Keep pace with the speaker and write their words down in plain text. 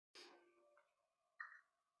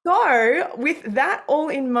So, with that all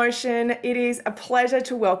in motion, it is a pleasure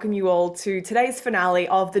to welcome you all to today's finale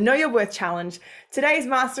of the Know Your Worth Challenge. Today's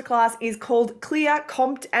masterclass is called Clear,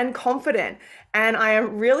 Comped, and Confident. And I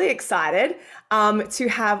am really excited to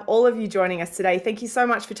have all of you joining us today. Thank you so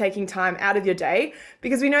much for taking time out of your day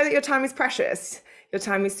because we know that your time is precious. Your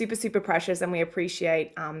time is super, super precious, and we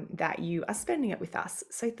appreciate that you are spending it with us.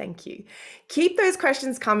 So thank you. Keep those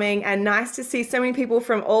questions coming, and nice to see so many people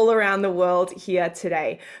from all around the world here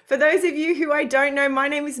today. For those of you who I don't know, my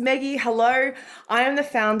name is Meggie. Hello. I am the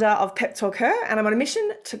founder of PepTalkHer, and I'm on a mission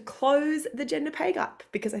to close the gender pay gap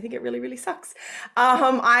because I think it really, really sucks.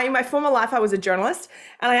 In my former life, I was a journalist,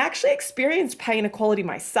 and I actually experienced pay inequality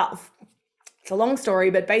myself. It's a long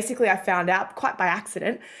story, but basically I found out quite by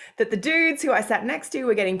accident that the dudes who I sat next to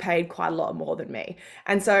were getting paid quite a lot more than me.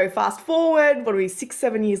 And so fast forward, what are we, 6,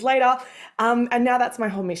 7 years later? And now that's my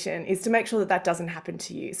whole mission, is to make sure that that doesn't happen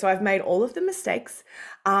to you. So I've made all of the mistakes,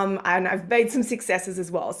 and I've made some successes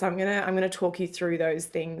as well. So I'm gonna talk you through those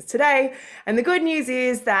things today. And the good news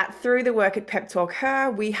is that through the work at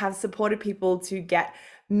PepTalkHer, we have supported people to get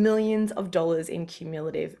millions of dollars in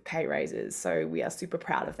cumulative pay raises. So we are super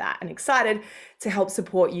proud of that and excited to help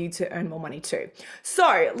support you to earn more money too.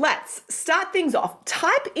 So let's start things off.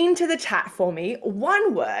 Type into the chat for me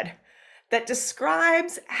one word that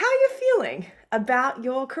describes how you're feeling about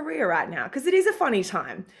your career right now, because it is a funny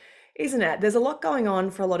time, isn't it? There's a lot going on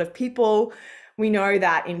for a lot of people. We know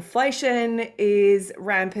that inflation is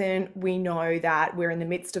rampant. We know that we're in the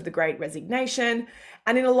midst of the Great Resignation.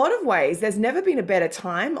 And in a lot of ways, there's never been a better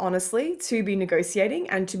time, honestly, to be negotiating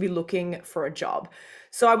and to be looking for a job.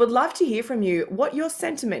 So I would love to hear from you what your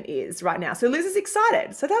sentiment is right now. So Liz is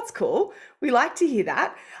excited. So that's cool. We like to hear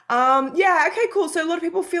that. Yeah, okay, cool. So a lot of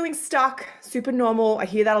people feeling stuck, super normal. I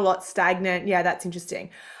hear that a lot, stagnant. Yeah, that's interesting.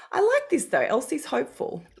 I like this though. Elsie's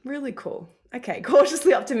hopeful. Really cool. Okay,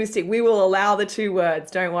 cautiously optimistic. We will allow the 2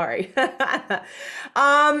 words, don't worry.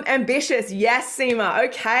 Ambitious. Yes, Seema.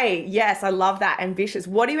 Okay. Yes, I love that. Ambitious.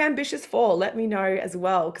 What are you ambitious for? Let me know as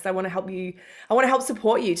well, because I want to help you. I want to help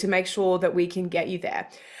support you to make sure that we can get you there.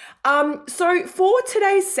 So for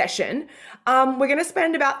today's session, we're going to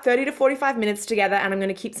spend about 30 to 45 minutes together, and I'm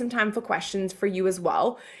going to keep some time for questions for you as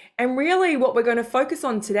well. And really what we're going to focus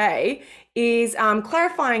on today is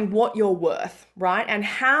clarifying what you're worth, right? And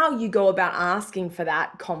how you go about asking for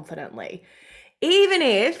that confidently. Even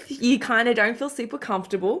if you kind of don't feel super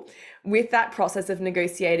comfortable with that process of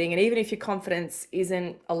negotiating, and even if your confidence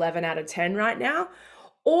isn't 11 out of 10 right now,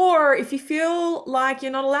 or if you feel like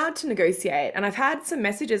you're not allowed to negotiate. And I've had some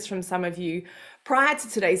messages from some of you prior to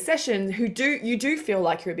today's session who you do feel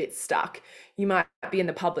like you're a bit stuck. You might be in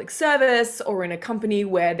the public service or in a company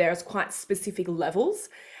where there's quite specific levels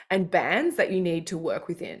and bands that you need to work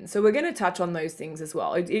within. So we're going to touch on those things as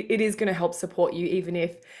well. It is going to help support you even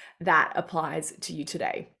if that applies to you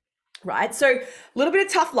today. Right. So a little bit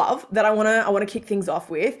of tough love that I want to kick things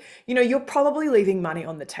off with. You know, you're probably leaving money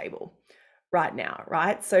on the table right now,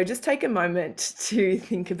 right? So just take a moment to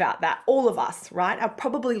think about that. All of us, right, are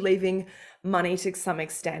probably leaving money to some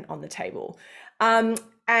extent on the table.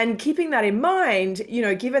 And keeping that in mind, you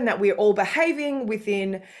know, given that we're all behaving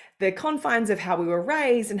within the confines of how we were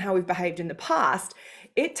raised and how we've behaved in the past,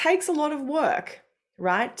 it takes a lot of work,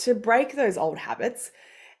 right, to break those old habits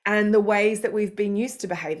and the ways that we've been used to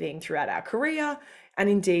behaving throughout our career and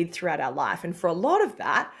indeed throughout our life. And for a lot of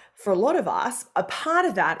us, a part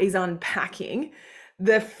of that is unpacking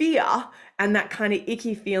the fear and that kind of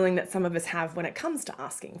icky feeling that some of us have when it comes to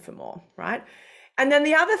asking for more, right? And then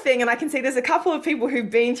the other thing, and I can see there's a couple of people who've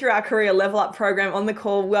been through our career level up program on the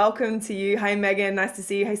call. Welcome to you. Hey, Megan, nice to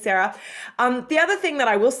see you. Hey, Sarah. The other thing that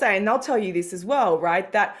I will say, and they'll tell you this as well,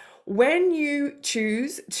 right? That when you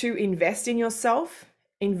choose to invest in yourself,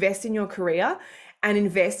 invest in your career, and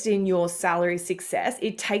invest in your salary success,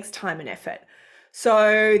 it takes time and effort.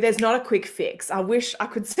 So there's not a quick fix. I wish I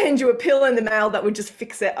could send you a pill in the mail that would just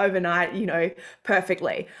fix it overnight, you know,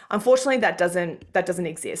 perfectly. Unfortunately, that doesn't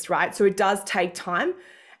exist, right? So it does take time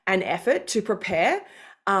and effort to prepare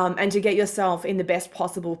and to get yourself in the best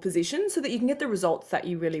possible position so that you can get the results that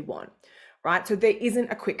you really want, right? So there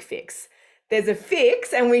isn't a quick fix. There's a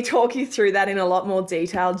fix, and we talk you through that in a lot more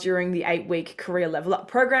detail during the 8-week career level up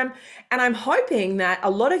program. And I'm hoping that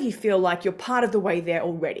a lot of you feel like you're part of the way there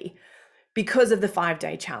already because of the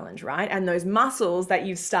 5-day challenge, right? And those muscles that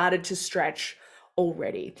you've started to stretch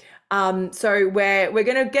already. So we're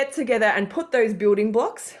going to get together and put those building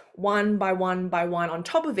blocks one by one by one on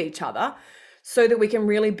top of each other so that we can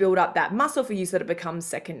really build up that muscle for you so that it becomes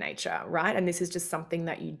second nature, right? And this is just something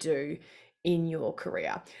that you do in your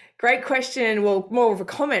career. Great question. Well, more of a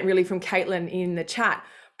comment really from Caitlin in the chat.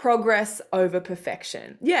 progress over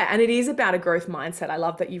perfection. Yeah, and it is about a growth mindset. I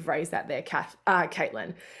love that you've raised that there,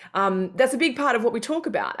 Caitlin. That's a big part of what we talk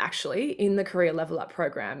about actually in the Career Level Up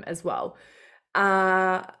program as well.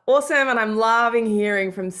 Awesome. And I'm loving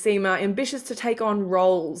hearing from Seema, ambitious to take on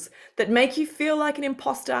roles that make you feel like an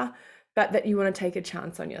imposter, but that you want to take a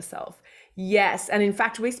chance on yourself. Yes. And in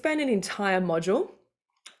fact, we spend an entire module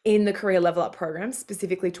in the Career Level Up program,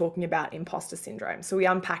 specifically talking about imposter syndrome. So we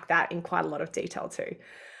unpack that in quite a lot of detail too.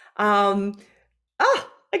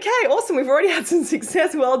 Okay, awesome. We've already had some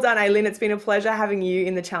success. Well done, Aileen. It's been a pleasure having you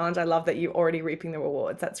in the challenge. I love that you're already reaping the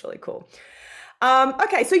rewards. That's really cool.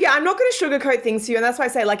 Okay, so yeah, I'm not going to sugarcoat things to you, and that's why I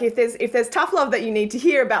say, like, if there's tough love that you need to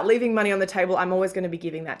hear about leaving money on the table, I'm always going to be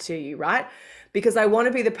giving that to you, right? Because I want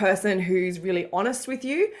to be the person who's really honest with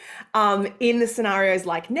you in the scenarios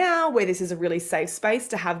like now, where this is a really safe space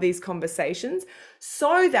to have these conversations,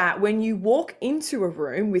 so that when you walk into a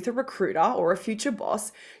room with a recruiter or a future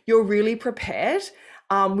boss, you're really prepared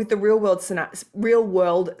with the real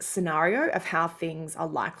world scenario of how things are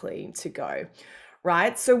likely to go.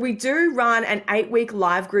 Right? So we do run an 8-week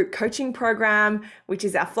live group coaching program, which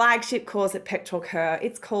is our flagship course at PepTalkHer.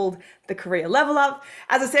 It's called the Career Level Up.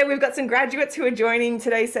 As I said, we've got some graduates who are joining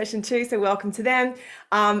today's session too, so welcome to them.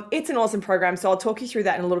 It's an awesome program, so I'll talk you through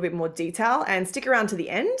that in a little bit more detail, and stick around to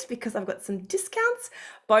the end because I've got some discounts,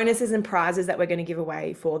 bonuses, and prizes that we're going to give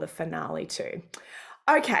away for the finale too.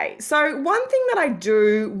 Okay, so one thing that I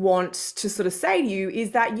do want to sort of say to you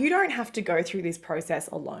is that you don't have to go through this process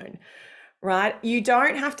alone. Right? You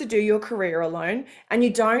don't have to do your career alone, and you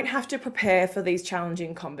don't have to prepare for these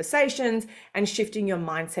challenging conversations and shifting your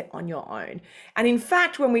mindset on your own. And in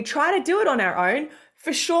fact, when we try to do it on our own,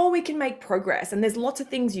 for sure we can make progress. And there's lots of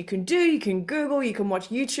things you can do. You can Google, you can watch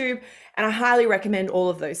YouTube, and I highly recommend all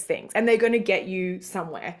of those things. And they're going to get you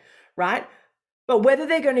somewhere, right? But whether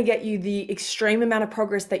they're going to get you the extreme amount of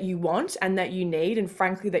progress that you want and that you need, and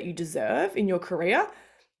frankly, that you deserve in your career,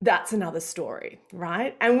 that's another story,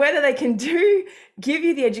 right? And whether they can give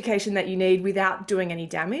you the education that you need without doing any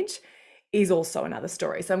damage is also another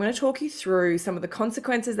story. So I'm going to talk you through some of the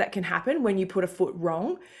consequences that can happen when you put a foot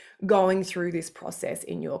wrong going through this process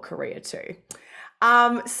in your career too.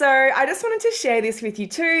 So I just wanted to share this with you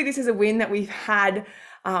too. This is a win that we've had.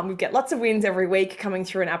 We get lots of wins every week coming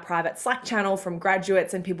through in our private Slack channel from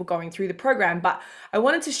graduates and people going through the program. But I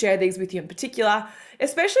wanted to share these with you in particular,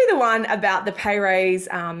 especially the one about the pay raise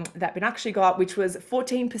that Meenakshi got, which was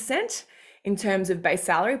 14% in terms of base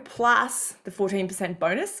salary plus the 14%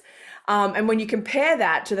 bonus. And when you compare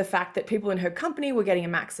that to the fact that people in her company were getting a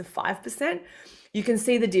max of 5%, you can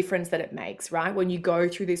see the difference that it makes, right? When you go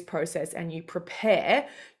through this process and you prepare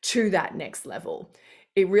to that next level.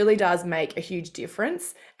 It really does make a huge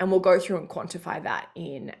difference, and we'll go through and quantify that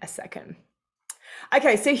in a second.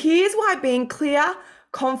 Okay, so here's why being clear,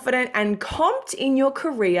 confident, and comped in your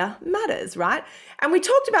career matters, right? And we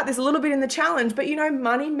talked about this a little bit in the challenge, but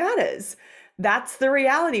money matters. That's the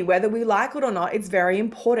reality. Whether we like it or not, it's very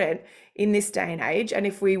important in this day and age. And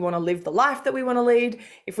if we want to live the life that we want to lead,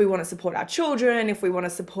 if we want to support our children, if we want to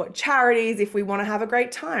support charities, if we want to have a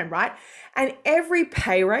great time, right? And every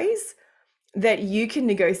pay raise that you can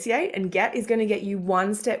negotiate and get is going to get you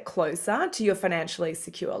one step closer to your financially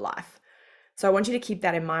secure life. So I want you to keep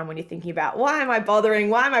that in mind when you're thinking about, why am I bothering?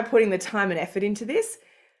 Why am I putting the time and effort into this?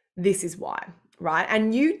 This is why, right?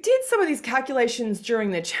 And you did some of these calculations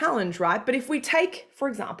during the challenge, right? But if we take, for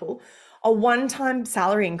example, a one-time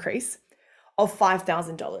salary increase of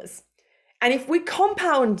 $5,000, and if we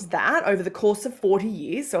compound that over the course of 40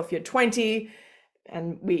 years, so if you're 20,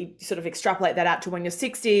 and we sort of extrapolate that out to when you're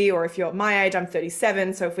 60, or if you're my age, I'm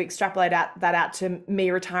 37. So if we extrapolate that out to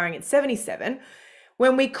me retiring at 77,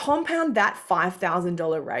 when we compound that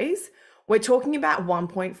 $5,000 raise, we're talking about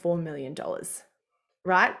 $1.4 million,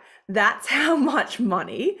 right? That's how much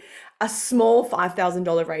money a small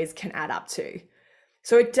 $5,000 raise can add up to.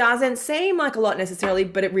 So it doesn't seem like a lot necessarily,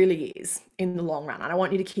 but it really is in the long run. And I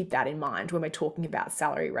want you to keep that in mind when we're talking about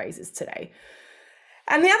salary raises today.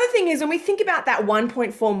 And the other thing is, when we think about that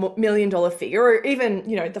 $1.4 million figure, or even,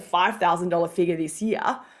 the $5,000 figure this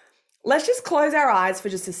year, let's just close our eyes for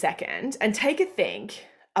just a second and take a think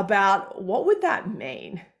about what would that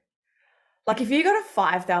mean? Like if you got a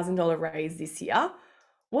 $5,000 raise this year,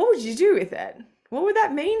 what would you do with it? What would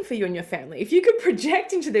that mean for you and your family? If you could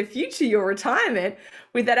project into the future, your retirement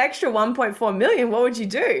with that extra 1.4 million, what would you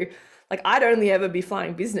do? Like, I'd only ever be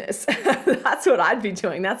flying business. That's what I'd be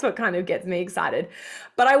doing. That's what kind of gets me excited.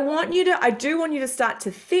 But I do want you to start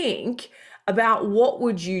to think about what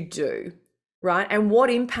would you do, right? And what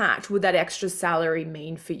impact would that extra salary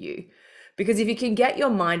mean for you? Because if you can get your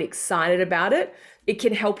mind excited about it, It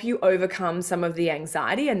can help you overcome some of the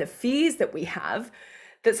anxiety and the fears that we have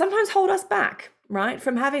that sometimes hold us back, right,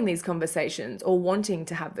 from having these conversations or wanting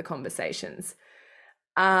to have the conversations.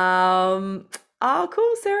 Oh,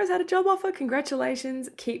 cool. Sarah's had a job offer. Congratulations.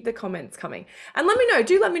 Keep the comments coming. And let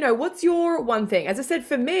me know, what's your one thing? As I said,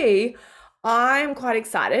 for me, I'm quite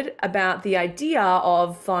excited about the idea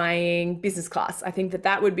of flying business class. I think that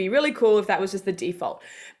that would be really cool if that was just the default.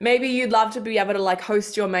 Maybe you'd love to be able to like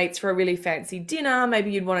host your mates for a really fancy dinner.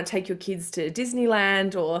 Maybe you'd want to take your kids to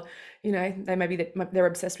Disneyland, or they're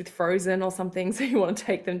obsessed with Frozen or something, so you want to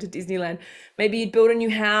take them to Disneyland. Maybe you'd build a new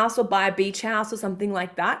house or buy a beach house or something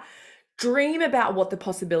like that. Dream about what the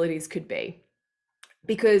possibilities could be,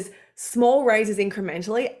 because small raises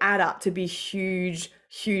incrementally add up to be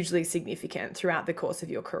hugely significant throughout the course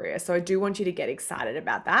of your career. So I do want you to get excited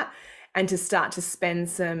about that and to start to spend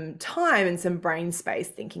some time and some brain space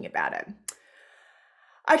thinking about it.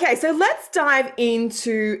 Okay, so let's dive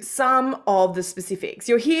into some of the specifics.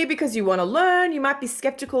 You're here because you want to learn. You might be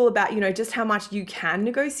skeptical about, just how much you can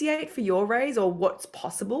negotiate for your raise or what's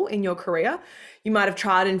possible in your career. You might have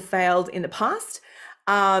tried and failed in the past.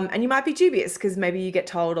 And you might be dubious because maybe you get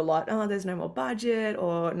told a lot, oh, there's no more budget,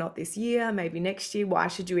 or not this year, maybe next year. Why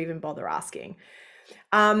should you even bother asking?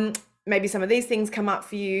 Maybe some of these things come up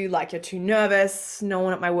for you, like you're too nervous. No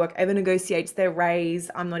one at my work ever negotiates their raise.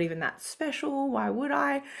 I'm not even that special. Why would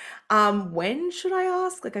I? When should I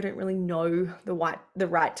ask? Like, I don't really know the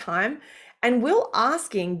right time. And will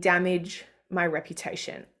asking damage my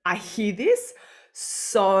reputation? I hear this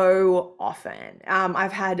so often.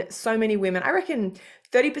 I've had so many women, I reckon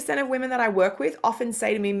 30% of women that I work with often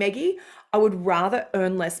say to me, Meggie, I would rather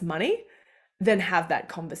earn less money than have that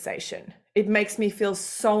conversation. It makes me feel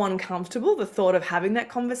so uncomfortable, the thought of having that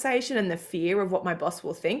conversation and the fear of what my boss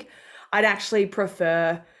will think. I'd actually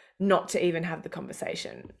prefer not to even have the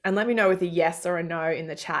conversation. And let me know with a yes or a no in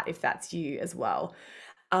the chat if that's you as well.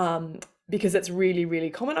 Because it's really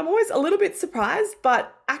common. I'm always a little bit surprised,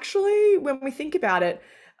 but actually when we think about it,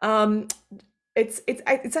 it's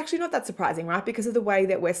actually not that surprising, right? Because of the way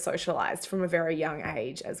that we're socialized from a very young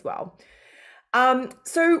age as well.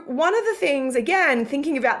 So one of the things, again,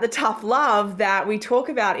 thinking about the tough love that we talk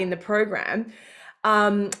about in the program,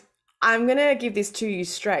 I'm going to give this to you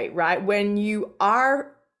straight, right? When you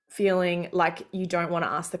are feeling like you don't want to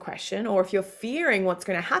ask the question, or if you're fearing what's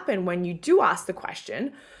going to happen when you do ask the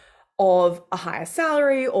question of a higher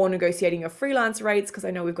salary or negotiating your freelance rates, because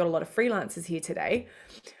I know we've got a lot of freelancers here today,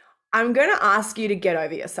 I'm going to ask you to get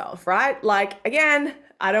over yourself, right? Like, again,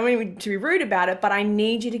 I don't want you to be rude about it, but I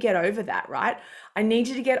need you to get over that, right? I need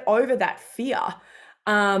you to get over that fear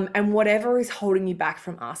and whatever is holding you back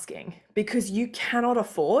from asking, because you cannot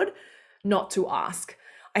afford not to ask.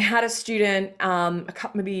 I had a student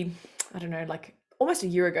maybe, I don't know, like almost a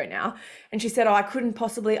year ago now, and she said, oh, I couldn't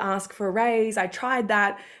possibly ask for a raise. I tried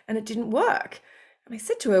that and it didn't work. And I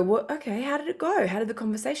said to her, well, okay, how did it go? How did the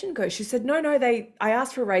conversation go? She said, no, I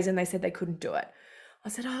asked for a raise and they said they couldn't do it. I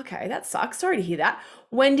said, oh, okay, that sucks. Sorry to hear that.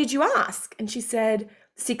 When did you ask? And she said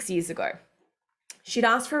 6 years ago. She'd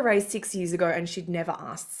asked for a raise 6 years ago and she'd never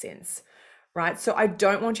asked since, right? So I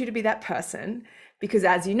don't want you to be that person, because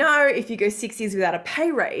as you know, if you go 6 years without a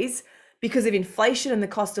pay raise because of inflation and the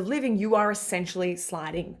cost of living, you are essentially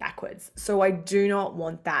sliding backwards. So I do not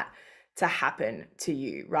want that to happen to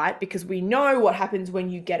you, right? Because we know what happens when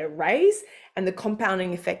you get a raise and the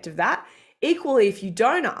compounding effect of that. Equally, if you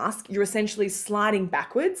don't ask, you're essentially sliding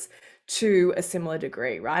backwards to a similar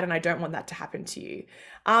degree, right? And I don't want that to happen to you.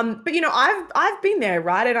 But I've been there,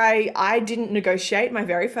 right? And I didn't negotiate my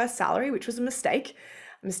very first salary, which was a mistake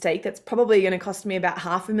that's probably going to cost me about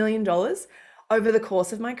 $500,000 over the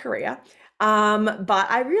course of my career. But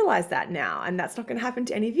I realize that now, and that's not going to happen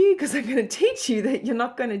to any of you, because I'm going to teach you that you're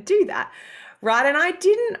not going to do that, right? And I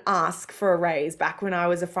didn't ask for a raise back when I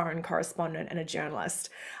was a foreign correspondent and a journalist.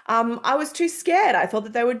 I was too scared. I thought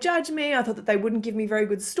that they would judge me. I thought that they wouldn't give me very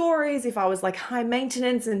good stories if I was like high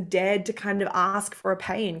maintenance and dared to kind of ask for a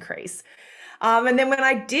pay increase. And then when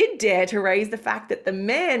I did dare to raise the fact that the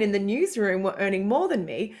men in the newsroom were earning more than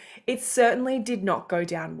me, it certainly did not go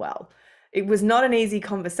down well. It was not an easy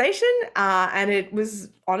conversation, and it was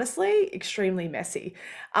honestly extremely messy,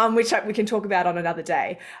 which we can talk about on another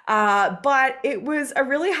day. But it was a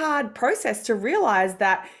really hard process to realize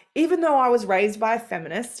that even though I was raised by a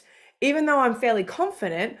feminist, even though I'm fairly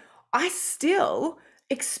confident, I still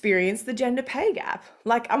experienced the gender pay gap.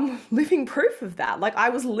 Like, I'm living proof of that. Like, I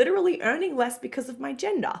was literally earning less because of my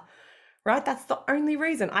gender, right? That's the only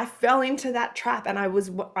reason. I fell into that trap, and I was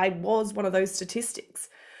one of those statistics.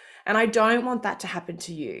 And I don't want that to happen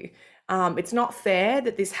to you. It's not fair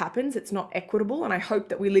that this happens. It's not equitable. And I hope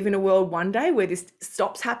that we live in a world one day where this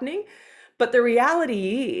stops happening. But the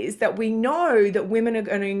reality is that we know that women are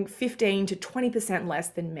earning 15 to 20% less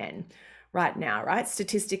than men right now, right?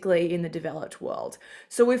 Statistically in the developed world.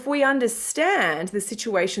 So if we understand the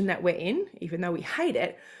situation that we're in, even though we hate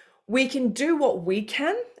it, we can do what we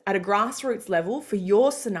can at a grassroots level for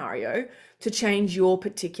your scenario to change your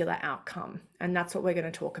particular outcome. And that's what we're going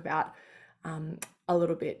to talk about a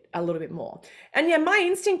little bit more. And yeah, my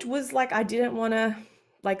instinct was like, I didn't want to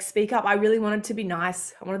speak up. I really wanted to be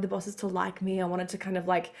nice. I wanted the bosses to like me. I wanted to kind of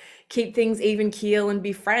keep things even keel and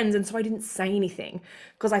be friends. And so I didn't say anything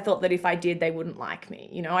because I thought that if I did, they wouldn't like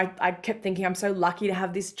me. I kept thinking I'm so lucky to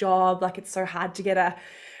have this job. Like, it's so hard to get a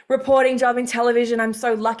reporting job in television. I'm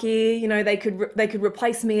so lucky. They could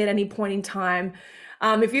replace me at any point in time.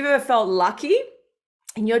 If you've ever felt lucky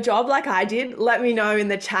in your job like I did, let me know in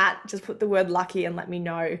the chat. Just put the word lucky and let me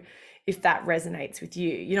know if that resonates with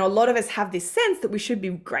you. A lot of us have this sense that we should be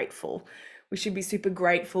grateful. We should be super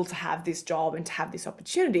grateful to have this job and to have this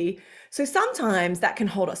opportunity. So sometimes that can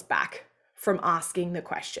hold us back from asking the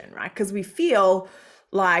question, right? Because we feel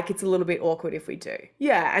like it's a little bit awkward if we do.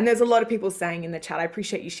 Yeah, and there's a lot of people saying in the chat, I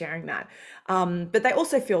appreciate you sharing that. But they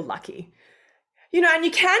also feel lucky. And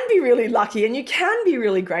you can be really lucky and you can be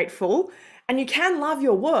really grateful and you can love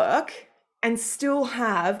your work and still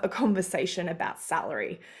have a conversation about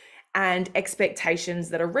salary and expectations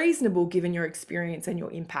that are reasonable given your experience and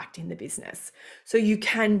your impact in the business. So you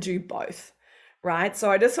can do both, right?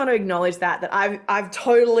 So I just want to acknowledge that I've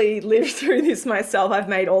totally lived through this myself. I've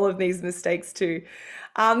made all of these mistakes too.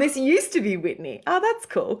 This used to be Whitney. Oh, that's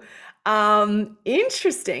cool.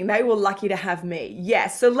 Interesting. They were lucky to have me.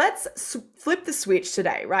 Yes. So let's flip the switch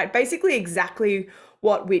today, right? Basically exactly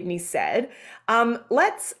what Whitney said.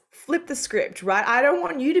 Let's flip the script, right? I don't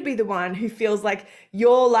want you to be the one who feels like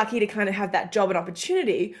you're lucky to kind of have that job and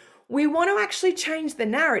opportunity. We want to actually change the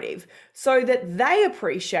narrative so that they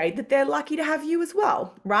appreciate that they're lucky to have you as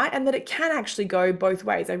well, right? And that it can actually go both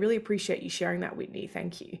ways. I really appreciate you sharing that, Whitney.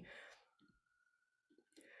 Thank you.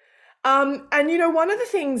 And one of the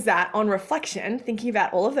things that on reflection, thinking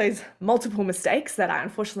about all of those multiple mistakes that I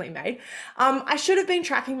unfortunately made, I should have been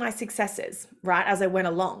tracking my successes, right, as I went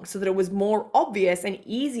along so that it was more obvious and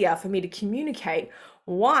easier for me to communicate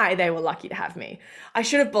why they were lucky to have me. I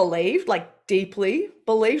should have believed, deeply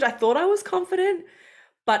believed. I thought I was confident,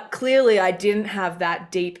 but clearly I didn't have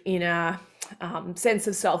that deep inner sense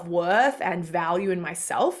of self-worth and value in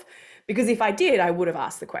myself. Because if I did, I would have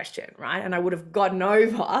asked the question, right? And I would have gotten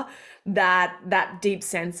over that deep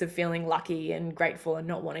sense of feeling lucky and grateful and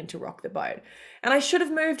not wanting to rock the boat. And I should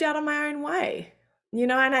have moved out of my own way,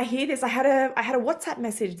 and I hear this. I had a WhatsApp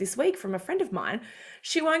message this week from a friend of mine.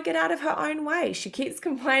 She won't get out of her own way. She keeps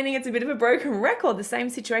complaining it's a bit of a broken record, the same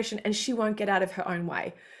situation, and she won't get out of her own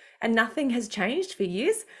way. And nothing has changed for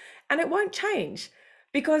years, and it won't change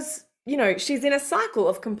because she's in a cycle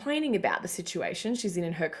of complaining about the situation she's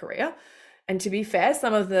in her career. And to be fair,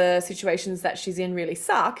 some of the situations that she's in really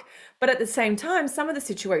suck. But at the same time, some of the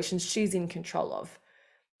situations she's in control of.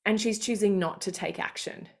 And she's choosing not to take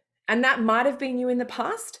action. And that might have been you in the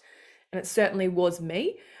past. And it certainly was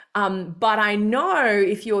me. But I know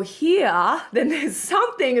if you're here, then there's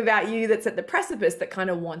something about you that's at the precipice that kind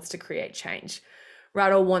of wants to create change,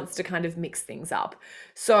 right? Or wants to kind of mix things up.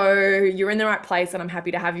 So you're in the right place and I'm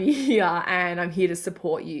happy to have you here and I'm here to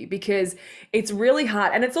support you because it's really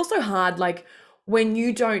hard. And it's also hard, when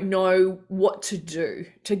you don't know what to do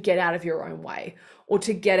to get out of your own way or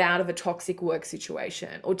to get out of a toxic work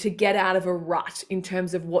situation or to get out of a rut in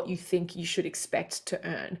terms of what you think you should expect to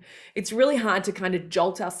earn. It's really hard to kind of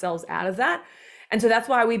jolt ourselves out of that. And so that's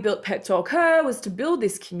why we built PepTalkHer, was to build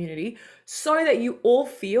this community so that you all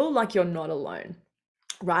feel like you're not alone.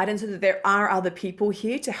 Right? And so that there are other people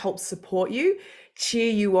here to help support you,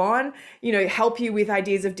 cheer you on, help you with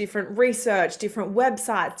ideas of different research, different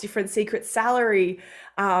websites, different secret salary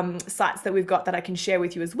sites that we've got that I can share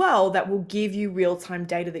with you as well that will give you real-time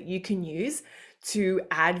data that you can use to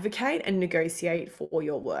advocate and negotiate for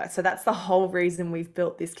your worth. So that's the whole reason we've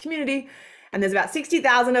built this community. And there's about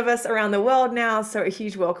 60,000 of us around the world now. So a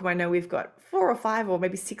huge welcome. I know we've got 4 or 5 or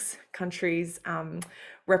maybe 6 countries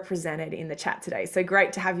represented in the chat today. So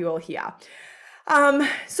great to have you all here.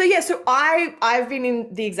 So I've been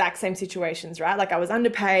in the exact same situations, right? I was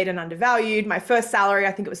underpaid and undervalued. My first salary,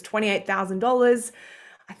 I think it was $28,000.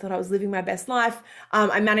 I thought I was living my best life.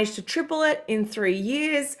 I managed to triple it in 3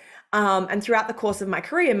 years. And throughout the course of my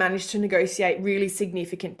career, managed to negotiate really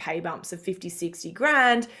significant pay bumps of 50, 60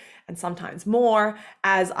 grand and sometimes more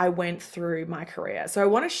as I went through my career. So I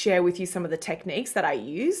want to share with you some of the techniques that I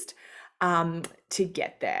used to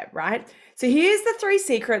get there, right? So here's the 3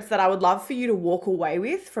 secrets that I would love for you to walk away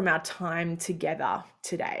with from our time together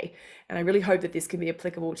today. And I really hope that this can be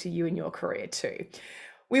applicable to you in your career too.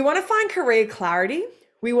 We want to find career clarity.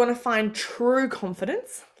 We want to find true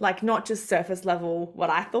confidence, like not just surface level, what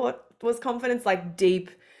I thought was confidence, like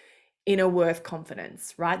deep inner worth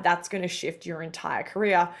confidence, right? That's going to shift your entire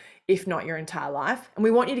career, if not your entire life. And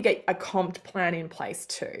we want you to get a comped plan in place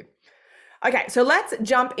too. Okay, so let's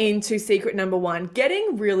jump into secret number 1,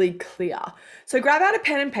 getting really clear. So grab out a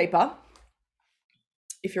pen and paper.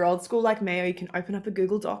 If you're old school like me, or you can open up a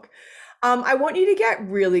Google Doc. I want you to get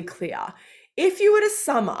really clear. If you were to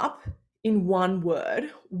sum up in one word,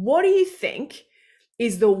 what do you think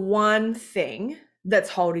is the one thing that's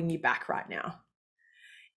holding you back right now?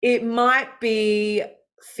 It might be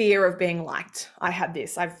fear of being liked. I have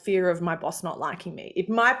fear of my boss not liking me. It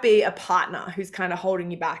might be a partner who's kind of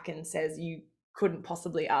holding you back and says you couldn't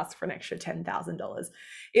possibly ask for an extra $10,000.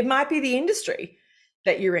 It might be the industry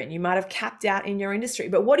that you're in. You might have capped out in your industry.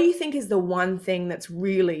 But what do you think is the one thing that's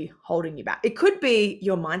really holding you back? It could be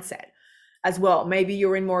your mindset as well. Maybe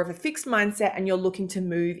you're in more of a fixed mindset and you're looking to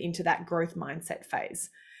move into that growth mindset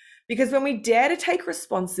phase. Because when we dare to take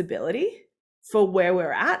responsibility for where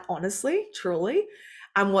we're at, honestly, truly,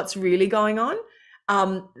 and what's really going on,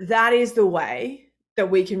 that is the way that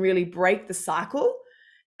we can really break the cycle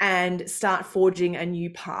and start forging a new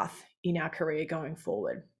path in our career going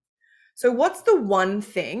forward. So what's the one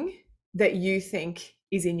thing that you think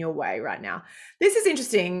is in your way right now? This is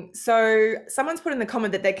interesting. So someone's put in the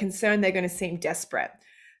comment that they're concerned they're going to seem desperate.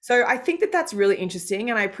 So I think that that's really interesting,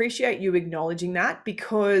 and I appreciate you acknowledging that,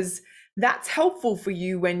 because that's helpful for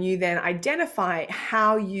you when you then identify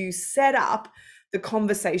how you set up the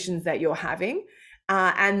conversations that you're having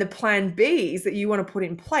and the plan Bs that you want to put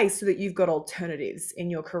in place so that you've got alternatives in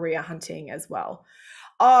your career hunting as well.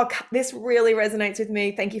 Oh, this really resonates with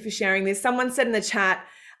me. Thank you for sharing this. Someone said in the chat,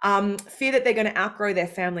 fear that they're going to outgrow their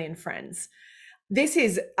family and friends. This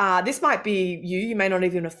might be you. You may not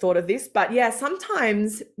even have thought of this, but yeah,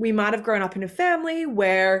 sometimes we might have grown up in a family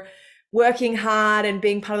where working hard and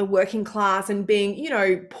being part of the working class and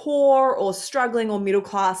being, poor or struggling or middle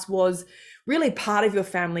class was really part of your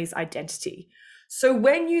family's identity. So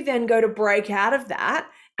when you then go to break out of that,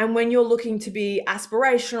 and when you're looking to be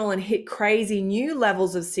aspirational and hit crazy new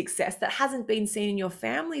levels of success that hasn't been seen in your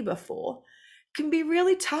family before, it can be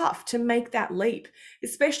really tough to make that leap,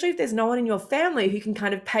 especially if there's no one in your family who can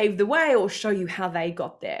kind of pave the way or show you how they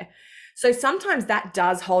got there. So sometimes that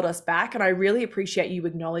does hold us back, and I really appreciate you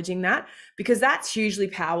acknowledging that, because that's hugely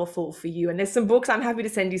powerful for you. And there's some books, I'm happy to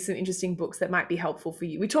send you some interesting books that might be helpful for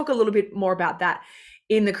you. We talk a little bit more about that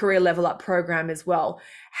in the Career Level Up program as well.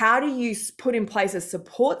 How do you put in place a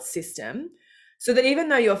support system so that even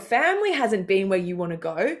though your family hasn't been where you want to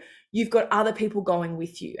go, you've got other people going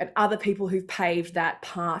with you and other people who've paved that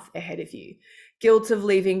path ahead of you? Guilt of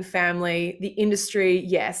leaving family, the industry,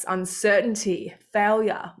 yes, uncertainty,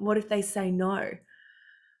 failure. What if they say no?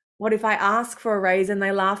 What if I ask for a raise and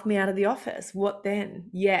they laugh me out of the office? What then?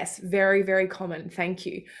 Yes, very, very common. Thank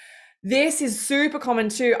you. This is super common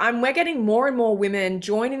too. We're getting more and more women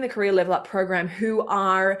joining the Career Level Up program who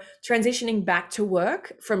are transitioning back to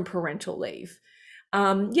work from parental leave.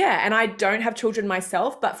 And I don't have children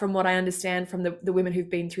myself, but from what I understand from the women who've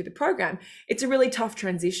been through the program, it's a really tough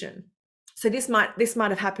transition. So this might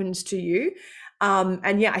have happened to you.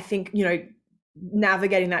 I think,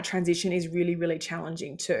 navigating that transition is really, really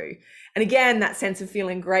challenging too. And again, that sense of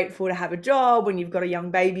feeling grateful to have a job when you've got a young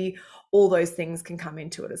baby, all those things can come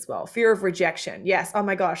into it as well. Fear of rejection. Yes. Oh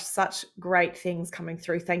my gosh, such great things coming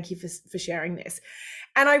through. Thank you for sharing this.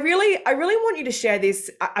 And I really want you to share this.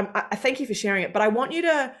 I thank you for sharing it, but I want you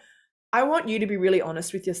to be really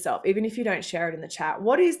honest with yourself, even if you don't share it in the chat.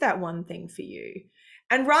 What is that one thing for you?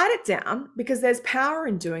 And write it down, because there's power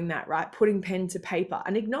in doing that, right? Putting pen to paper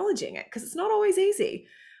and acknowledging it, because it's not always easy.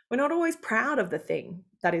 We're not always proud of the thing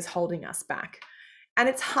that is holding us back. And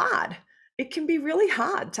it's hard. It can be really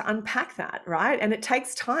hard to unpack that, right? And it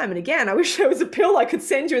takes time. And again, I wish there was a pill I could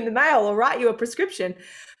send you in the mail or write you a prescription,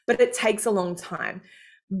 but it takes a long time.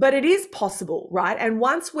 But it is possible, right? And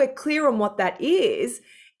once we're clear on what that is,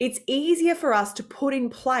 it's easier for us to put in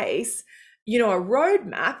place, a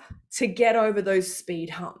roadmap to get over those speed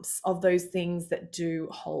humps of those things that do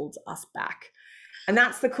hold us back. And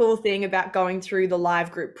that's the cool thing about going through the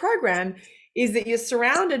live group program, is that you're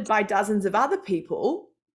surrounded by dozens of other people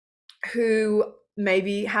who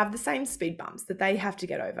maybe have the same speed bumps that they have to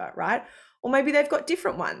get over, right? Or maybe they've got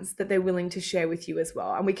different ones that they're willing to share with you as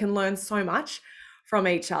well. And we can learn so much from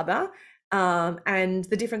each other. and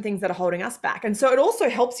the different things that are holding us back. And so it also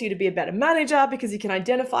helps you to be a better manager because you can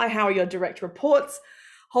identify how are your direct reports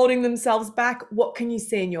holding themselves back. What can you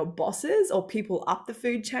see in your bosses or people up the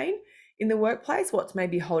food chain in the workplace? What's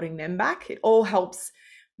maybe holding them back? It all helps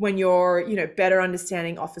when you're, better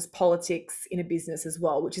understanding office politics in a business as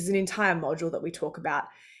well, which is an entire module that we talk about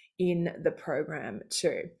in the program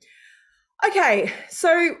too. Okay, so,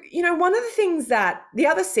 one of the things the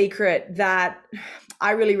other secret that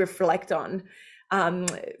I really reflect on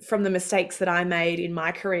from the mistakes that I made in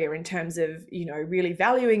my career in terms of, really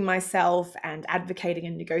valuing myself and advocating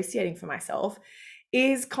and negotiating for myself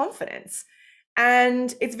is confidence.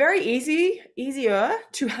 And it's very easier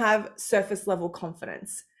to have surface level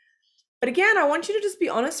confidence. But again, I want you to just be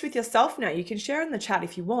honest with yourself now. You can share in the chat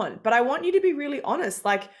if you want, but I want you to be really honest.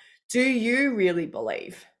 Like, do you really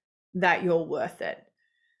believe that you're worth it?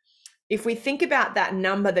 If we think about that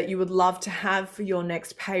number that you would love to have for your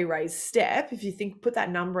next pay raise step, if you put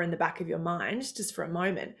that number in the back of your mind just for a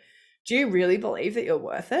moment, do you really believe that you're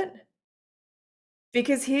worth it?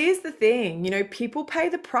 Because here's the thing, people pay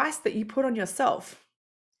the price that you put on yourself.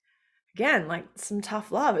 Again, like some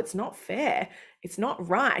tough love. It's not fair. It's not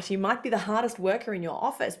right. You might be the hardest worker in your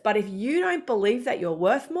office, but if you don't believe that you're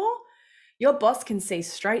worth more, your boss can see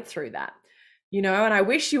straight through that. And I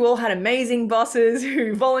wish you all had amazing bosses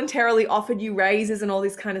who voluntarily offered you raises and all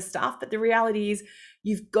this kind of stuff. But the reality is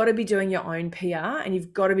you've got to be doing your own PR and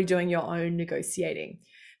you've got to be doing your own negotiating.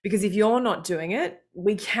 Because if you're not doing it,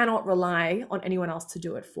 we cannot rely on anyone else to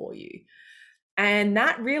do it for you. And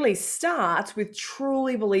that really starts with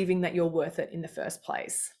truly believing that you're worth it in the first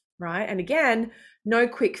place, right? And again, no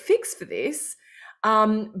quick fix for this,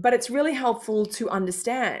 but it's really helpful to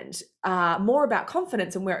understand more about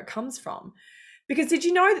confidence and where it comes from. Because did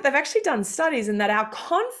you know that they've actually done studies and that our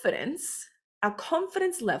confidence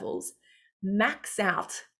levels max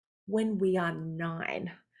out when we are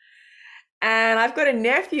 9. And I've got a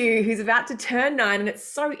nephew who's about to turn 9, and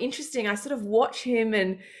it's so interesting. I sort of watch him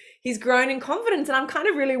and he's grown in confidence, and I'm kind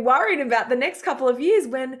of really worried about the next couple of years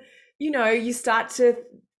when, you start to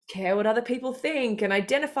care what other people think and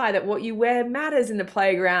identify that what you wear matters in the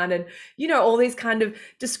playground and, all these kind of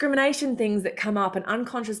discrimination things that come up and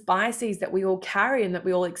unconscious biases that we all carry and that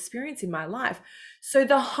we all experience in my life. So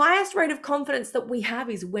the highest rate of confidence that we have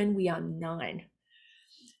is when we are 9.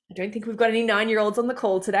 I don't think we've got any 9-year-olds on the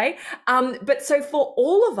call today. But so for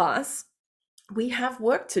all of us, we have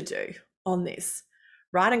work to do on this,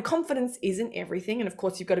 right? And confidence isn't everything. And of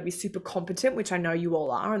course, you've got to be super competent, which I know you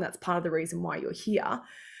all are. And that's part of the reason why you're here.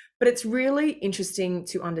 But it's really interesting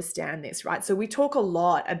to understand this, right? So we talk a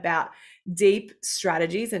lot about deep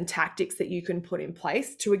strategies and tactics that you can put in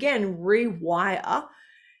place to, again, rewire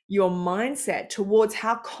your mindset towards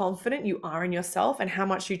how confident you are in yourself and how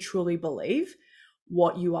much you truly believe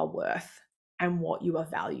what you are worth and what you are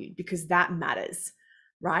valued, because that matters,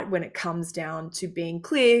 right? When it comes down to being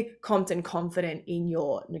clear, comped, and confident in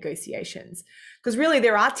your negotiations. Because really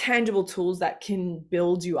there are tangible tools that can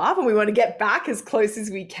build you up, and we want to get back as close as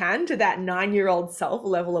we can to that 9-year-old self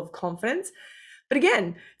level of confidence. But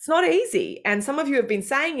again, it's not easy. And some of you have been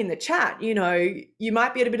saying in the chat, you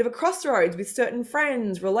might be at a bit of a crossroads with certain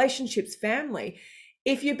friends, relationships, family.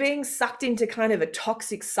 If you're being sucked into kind of a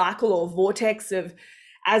toxic cycle or vortex of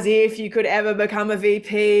as if you could ever become a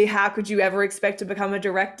VP, how could you ever expect to become a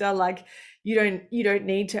director? Like you don't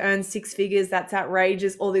need to earn 6 figures. That's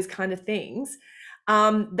outrageous. All these kind of things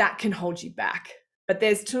that can hold you back. But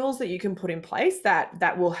there's tools that you can put in place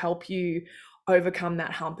that will help you overcome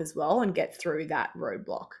that hump as well and get through that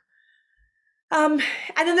roadblock. And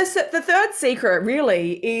then the third secret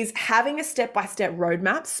really is having a step-by-step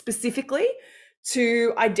roadmap specifically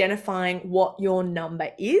to identifying what your number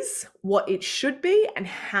is, what it should be, and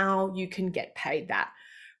how you can get paid that,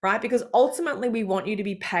 right? Because ultimately we want you to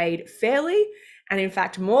be paid fairly, and in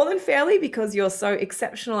fact, more than fairly, because you're so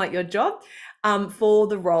exceptional at your job for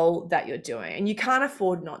the role that you're doing. And you can't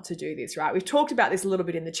afford not to do this, right? We've talked about this a little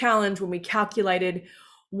bit in the challenge when we calculated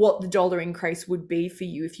what the dollar increase would be for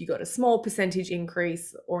you if you got a small percentage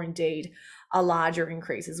increase or indeed a larger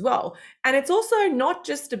increase as well. And it's also not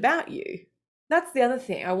just about you. That's the other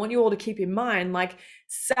thing I want you all to keep in mind, like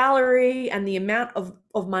salary and the amount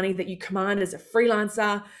of money that you command as a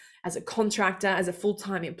freelancer, as a contractor, as a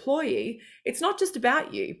full-time employee. It's not just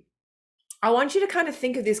about you. I want you to kind of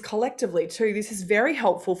think of this collectively too. This is very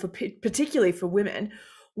helpful particularly for women.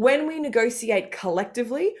 When we negotiate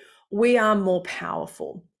collectively, we are more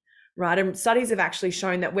powerful, right? And studies have actually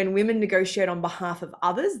shown that when women negotiate on behalf of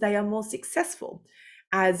others, they are more successful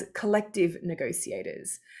as collective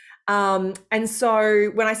negotiators. And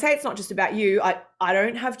so when I say it's not just about you, I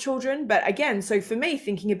don't have children, but again, so for me,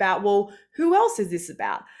 thinking about, well, who else is this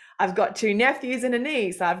about? I've got two nephews and a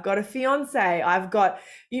niece. I've got a fiance. I've got,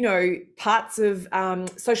 parts of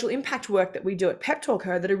social impact work that we do at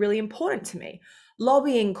PepTalkHer that are really important to me.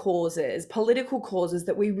 Lobbying causes, political causes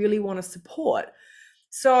that we really want to support.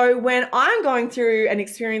 So when I'm going through an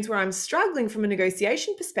experience where I'm struggling from a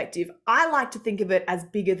negotiation perspective, I like to think of it as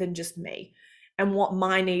bigger than just me and what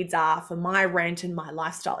my needs are for my rent and my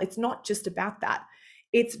lifestyle. It's not just about that.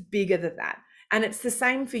 It's bigger than that. And it's the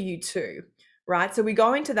same for you too, right? So we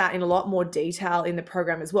go into that in a lot more detail in the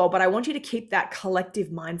program as well, but I want you to keep that collective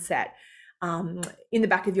mindset in the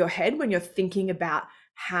back of your head when you're thinking about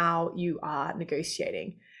how you are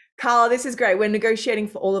negotiating. Carla, this is great. We're negotiating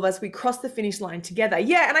for all of us. We cross the finish line together.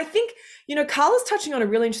 Yeah, and I think, Carla's touching on a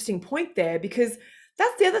really interesting point there, because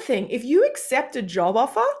that's the other thing. If you accept a job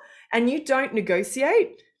offer and you don't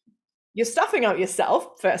negotiate, you're stuffing up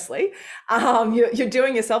yourself, firstly. You're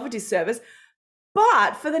doing yourself a disservice.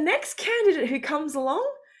 But for the next candidate who comes along,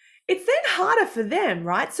 it's then harder for them,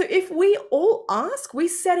 right? So if we all ask, we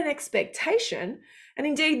set an expectation, and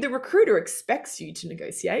indeed the recruiter expects you to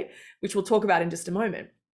negotiate, which we'll talk about in just a moment.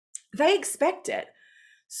 They expect it.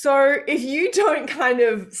 So if you don't kind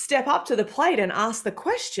of step up to the plate and ask the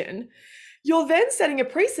question, you're then setting a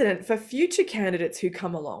precedent for future candidates who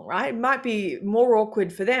come along, right? It might be more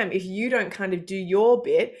awkward for them if you don't kind of do your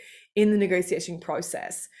bit in the negotiation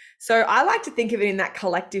process. So I like to think of it in that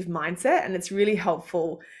collective mindset, and it's really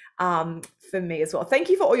helpful for me as well. Thank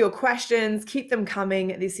you for all your questions. Keep them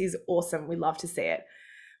coming. This is awesome. We love to see it.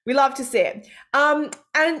 We love to see it. And,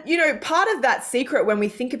 part of that secret, when we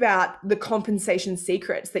think about the compensation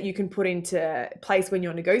secrets that you can put into place when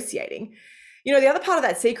you're negotiating, the other part of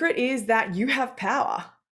that secret is that you have power,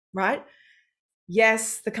 right?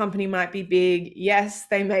 Yes, the company might be big. Yes,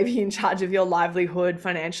 they may be in charge of your livelihood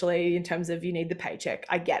financially in terms of you need the paycheck.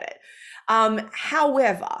 I get it.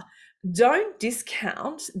 However, don't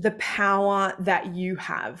discount the power that you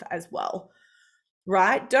have as well,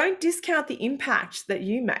 right? Don't discount the impact that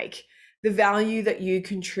you make, the value that you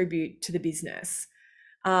contribute to the business.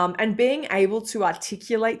 And being able to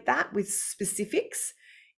articulate that with specifics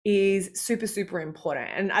is super, super important.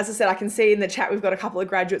 And as I said, I can see in the chat, we've got a couple of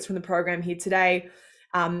graduates from the program here today.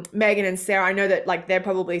 Megan and Sarah, I know that they're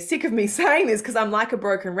probably sick of me saying this because I'm like a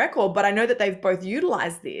broken record, but I know that they've both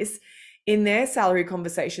utilized this in their salary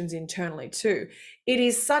conversations internally too. It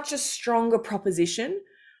is such a stronger proposition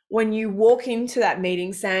when you walk into that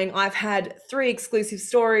meeting saying, I've had 3 exclusive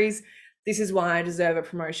stories, this is why I deserve a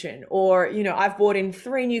promotion. Or, I've brought in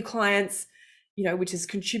 3 new clients, which has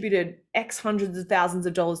contributed X hundreds of thousands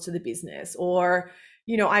of dollars to the business. Or,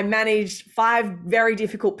 I managed 5 very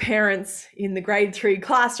difficult parents in the grade 3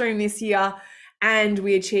 classroom this year, and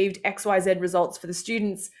we achieved XYZ results for the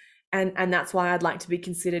students. And that's why I'd like to be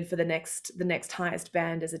considered for the next highest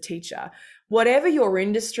band as a teacher. Whatever your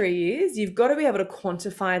industry is, you've got to be able to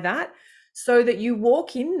quantify that so that you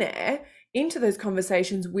walk in there into those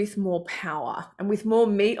conversations with more power and with more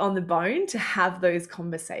meat on the bone to have those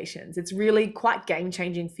conversations. It's really quite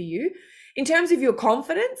game-changing for you in terms of your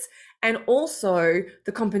confidence and also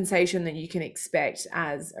the compensation that you can expect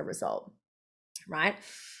as a result, right?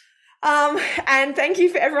 And thank you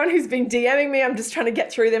for everyone who's been DMing me. I'm just trying to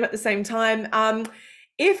get through them at the same time.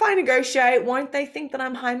 If I negotiate, won't they think that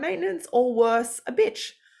I'm high maintenance, or worse, a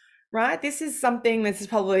bitch, right? This is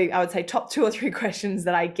probably, I would say, top 2 or 3 questions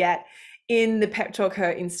that I get in the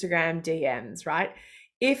PepTalkHer Instagram DMs, right?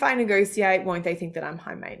 If I negotiate, won't they think that I'm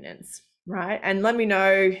high maintenance, right? And let me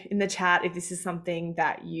know in the chat if this is something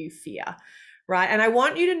that you fear, right? And I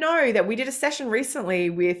want you to know that we did a session recently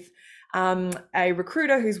with a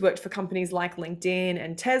recruiter who's worked for companies like LinkedIn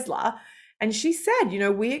and Tesla. And she said,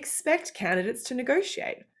 we expect candidates to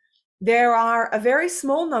negotiate. There are a very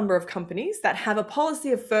small number of companies that have a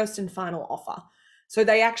policy of first and final offer. So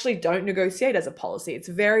they actually don't negotiate as a policy. It's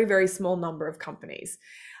a very, very small number of companies.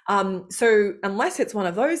 So unless it's one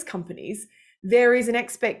of those companies, there is an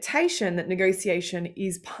expectation that negotiation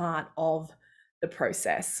is part of the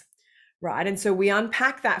process. Right. And so we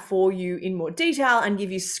unpack that for you in more detail and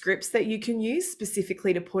give you scripts that you can use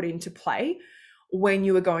specifically to put into play when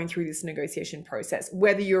you are going through this negotiation process,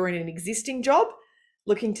 whether you're in an existing job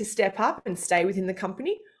looking to step up and stay within the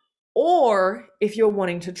company, or if you're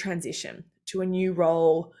wanting to transition to a new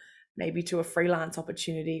role, maybe to a freelance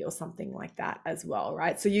opportunity or something like that as well,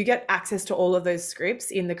 right? So you get access to all of those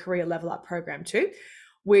scripts in the Career Level Up program too,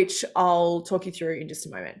 which I'll talk you through in just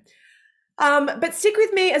a moment. But stick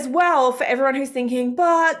with me as well for everyone who's thinking,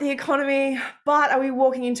 but the economy, but are we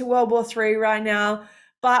walking into World War III right now?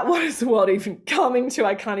 But what is the world even coming to?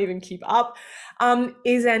 I can't even keep up.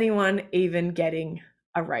 Is anyone even getting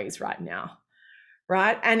a raise right now?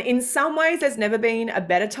 Right. And in some ways, there's never been a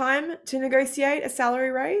better time to negotiate a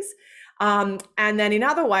salary raise. And then in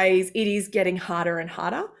other ways, it is getting harder and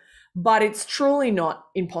harder, but it's truly not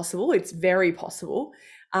impossible. It's very possible.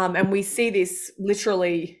 And we see this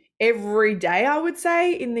literally every day, I would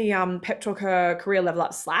say, in the PepTalkHer Career Level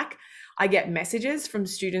Up Slack. I get messages from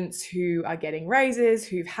students who are getting raises,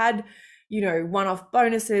 who've had one-off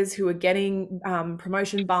bonuses, who are getting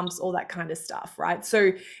promotion bumps, all that kind of stuff, right?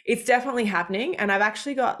 So it's definitely happening. And I've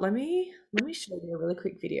actually got, let me show you a really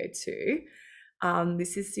quick video too.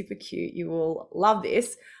 This is super cute. You will love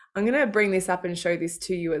this. I'm going to bring this up and show this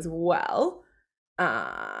to you as well.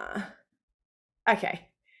 Okay.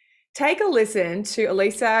 Take a listen to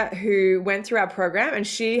Elisa, who went through our program, and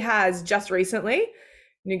she has just recently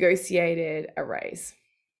negotiated a raise.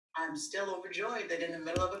 I'm still overjoyed that in the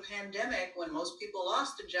middle of a pandemic, when most people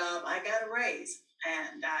lost a job, I got a raise.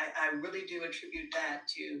 And I really do attribute that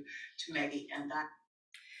to Meggie and that.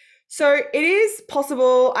 So it is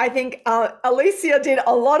possible. I think Alicia did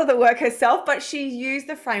a lot of the work herself, but she used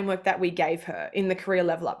the framework that we gave her in the Career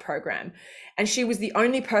Level Up program. And she was the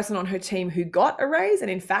only person on her team who got a raise.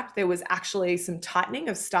 And in fact, there was actually some tightening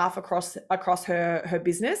of staff across her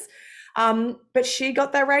business. But she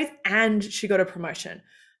got that raise and she got a promotion.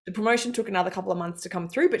 The promotion took another couple of months to come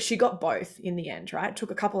through, but she got both in the end, right? It took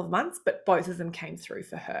a couple of months, but both of them came through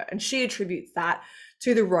for her. And she attributes that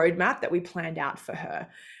to the roadmap that we planned out for her.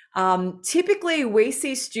 Typically, we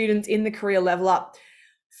see students in the Career Level Up,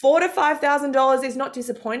 $4,000 to $5,000 is not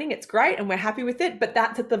disappointing. It's great and we're happy with it, but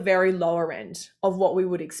that's at the very lower end of what we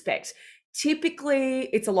would expect. Typically,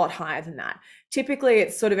 it's a lot higher than that. Typically,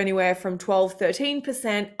 it's sort of anywhere from 12,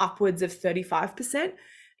 13% upwards of 35%.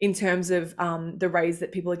 In terms of the raise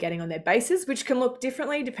that people are getting on their bases, which can look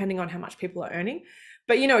differently depending on how much people are earning.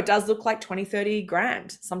 But, it does look like 20, 30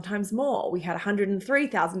 grand, sometimes more. We had a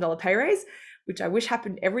 $103,000 pay raise, which I wish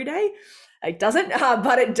happened every day. It doesn't,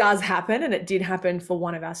 but it does happen. And it did happen for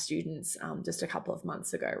one of our students just a couple of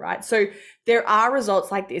months ago, right? So there are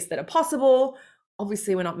results like this that are possible.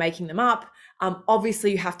 Obviously, we're not making them up.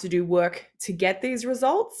 Obviously, you have to do work to get these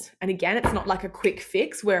results. And again, it's not like a quick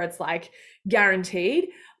fix where it's like guaranteed.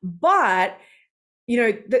 But,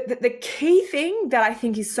 the key thing that I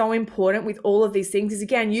think is so important with all of these things is,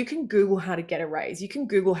 again, you can Google how to get a raise. You can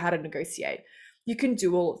Google how to negotiate. You can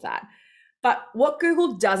do all of that. But what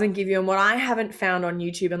Google doesn't give you, and what I haven't found on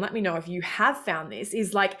YouTube, and let me know if you have found this,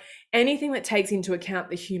 is like anything that takes into account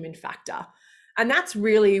the human factor. And that's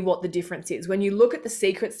really what the difference is. When you look at the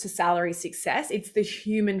secrets to salary success, it's the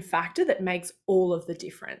human factor that makes all of the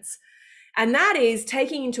difference. And that is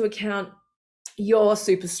taking into account your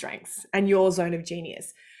super strengths and your zone of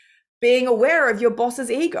genius, being aware of your boss's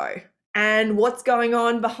ego and what's going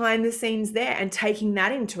on behind the scenes there, and taking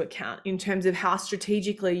that into account in terms of how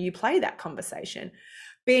strategically you play that conversation,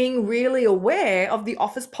 being really aware of the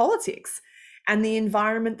office politics and the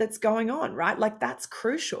environment that's going on, right? Like, that's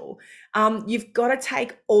crucial. You've got to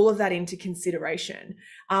take all of that into consideration,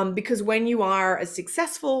 because when you are as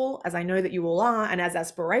successful as I know that you all are, and as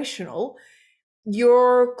aspirational,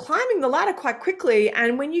 you're climbing the ladder quite quickly.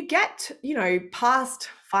 And when you get, past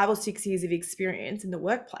 5 or 6 years of experience in the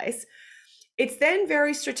workplace, it's then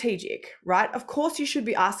very strategic, right? Of course, you should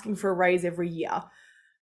be asking for a raise every year,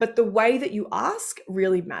 but the way that you ask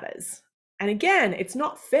really matters. And again, it's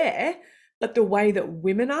not fair, but the way that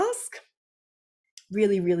women ask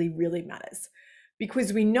really, really, really matters,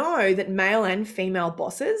 because we know that male and female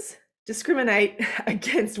bosses discriminate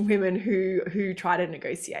against women who try to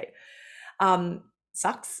negotiate.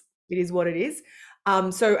 Sucks. It is what it is.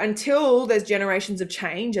 So until there's generations of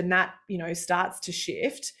change and that, starts to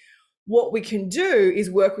shift, what we can do is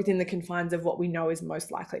work within the confines of what we know is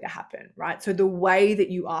most likely to happen, right? So the way that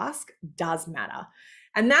you ask does matter.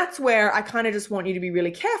 And that's where I kind of just want you to be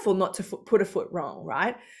really careful not to put a foot wrong,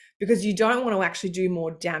 right? Because you don't want to actually do more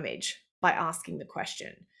damage by asking the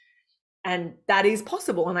question. And that is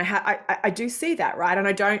possible. And I do see that, right? And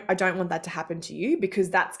I don't want that to happen to you, because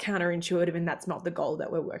that's counterintuitive and that's not the goal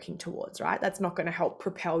that we're working towards, right? That's not going to help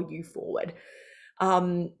propel you forward.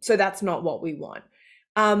 So that's not what we want.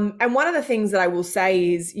 And one of the things that I will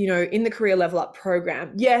say is, in the Career Level Up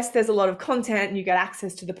program, yes, there's a lot of content and you get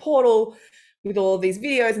access to the portal with all of these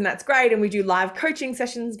videos, and that's great. And we do live coaching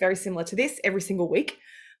sessions very similar to this every single week.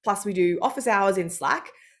 Plus we do office hours in Slack.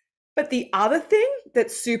 But the other thing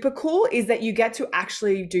that's super cool is that you get to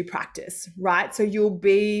actually do practice, right? So you'll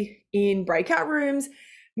be in breakout rooms,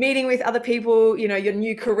 meeting with other people, your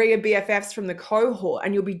new career BFFs from the cohort,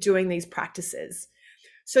 and you'll be doing these practices.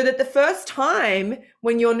 so that the first time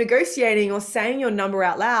when you're negotiating or saying your number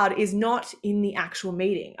out loud is not in the actual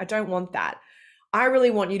meeting. I don't want that. I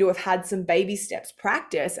really want you to have had some baby steps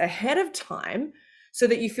practice ahead of time so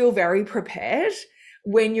that you feel very prepared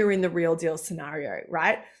when you're in the real deal scenario,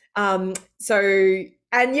 right? And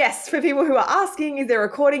yes, for people who are asking, is there a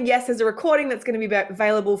recording? Yes, there's a recording that's going to be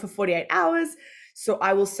available for 48 hours. So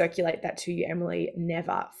I will circulate that to you, Emily.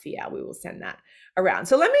 Never fear. We will send that around.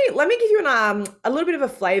 So let me give you a little bit of a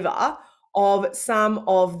flavor of some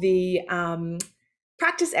of the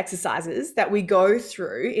practice exercises that we go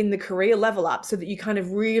through in the career level up so that you kind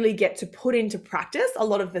of really get to put into practice a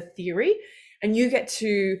lot of the theory and you get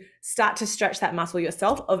to start to stretch that muscle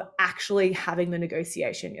yourself of actually having the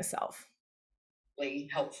negotiation yourself.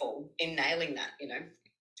 Helpful in nailing that,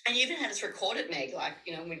 and you even had us record it, Meg, like,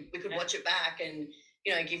 we could watch it back and,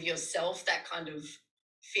 give yourself that kind of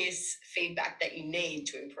fierce feedback that you need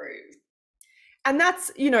to improve. And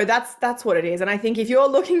that's what it is. And I think if you're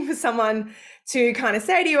looking for someone to kind of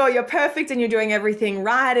say to you, oh, you're perfect and you're doing everything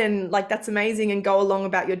right and like that's amazing and go along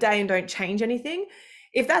about your day and don't change anything,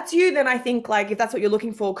 if that's you, then I think like if that's what you're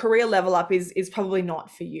looking for, career level up is probably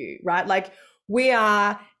not for you, right? Like we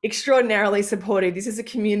are extraordinarily supportive. This is a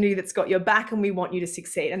community that's got your back and we want you to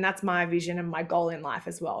succeed. And that's my vision and my goal in life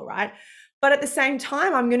as well, right? But at the same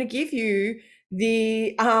time, I'm going to give you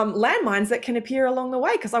the landmines that can appear along the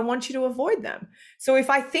way because I want you to avoid them. So if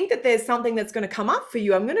I think that there's something that's going to come up for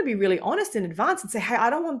you, I'm going to be really honest in advance and say, hey, I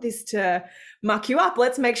don't want this to muck you up.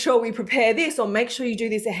 Let's make sure we prepare this or make sure you do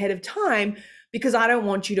this ahead of time because I don't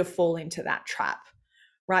want you to fall into that trap.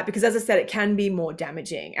 Right? Because as I said, it can be more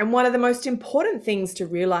damaging. And one of the most important things to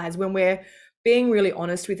realize when we're being really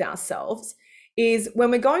honest with ourselves is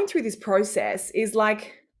when we're going through this process is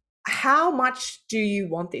like, how much do you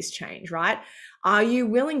want this change, right? Are you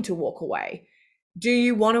willing to walk away? Do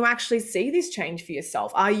you want to actually see this change for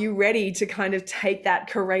yourself? Are you ready to kind of take that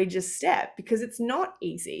courageous step? Because it's not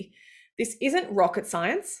easy. This isn't rocket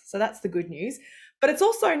science. So that's the good news. But it's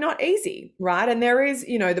also not easy, right? And there is,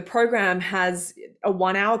 the program has a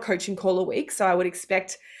 1-hour coaching call a week. So I would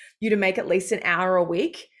expect you to make at least an hour a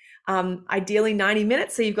week, ideally 90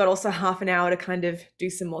 minutes. So you've got also half an hour to kind of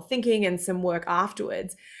do some more thinking and some work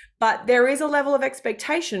afterwards. But there is a level of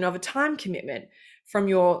expectation of a time commitment from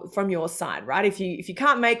your side, right? If you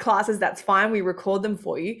can't make classes, that's fine. We record them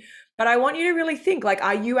for you. But I want you to really think like,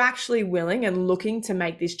 are you actually willing and looking to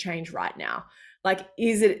make this change right now? Like,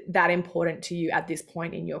 is it that important to you at this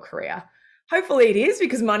point in your career? Hopefully it is,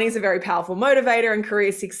 because money is a very powerful motivator and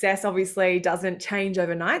career success obviously doesn't change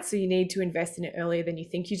overnight. So you need to invest in it earlier than you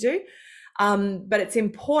think you do. But it's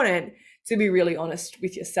important to be really honest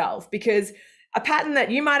with yourself, because a pattern that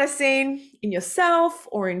you might have seen in yourself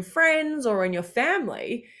or in friends or in your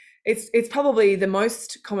family, it's probably the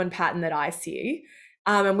most common pattern that I see.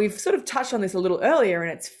 And we've sort of touched on this a little earlier,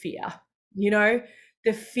 and it's fear,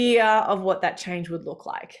 the fear of what that change would look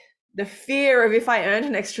like. The fear of if I earned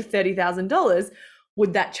an extra $30,000,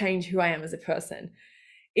 would that change who I am as a person?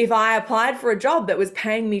 If I applied for a job that was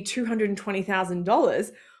paying me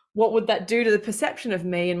 $220,000, what would that do to the perception of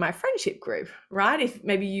me and my friendship group, right? If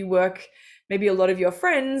maybe a lot of your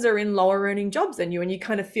friends are in lower earning jobs than you, and you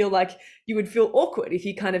kind of feel like you would feel awkward if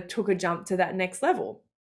you kind of took a jump to that next level.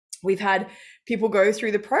 We've had people go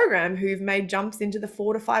through the program who've made jumps into the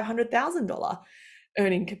 $400,000 to $500,000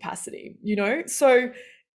 earning capacity, so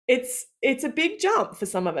it's a big jump for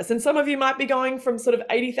some of us, and some of you might be going from sort of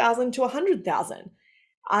 80,000 to 100,000.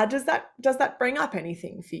 Does that bring up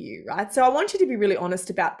anything for you, right? So I want you to be really honest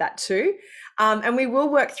about that too, and we will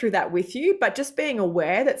work through that with you, but just being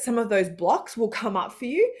aware that some of those blocks will come up for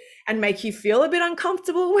you and make you feel a bit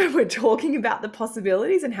uncomfortable when we're talking about the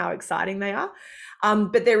possibilities and how exciting they are.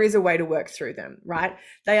 But there is a way to work through them, right?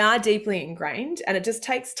 They are deeply ingrained, and it just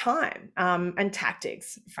takes time and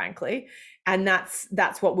tactics, frankly. And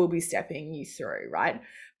that's what we'll be stepping you through, right?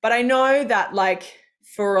 But I know that, like,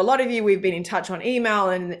 for a lot of you, we've been in touch on email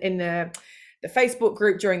and in the Facebook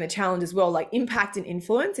group during the challenge as well. Like, impact and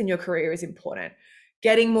influence in your career is important.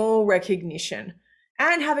 Getting more recognition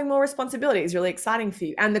and having more responsibility is really exciting for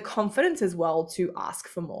you, and the confidence as well to ask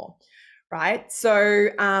for more. Right. So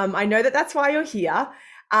I know that that's why you're here.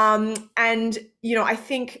 And, I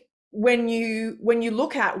think when you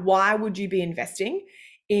look at why would you be investing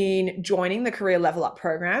in joining the Career Level Up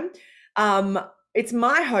program, it's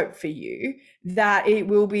my hope for you that it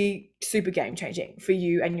will be super game changing for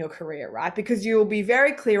you and your career, right? Because you'll be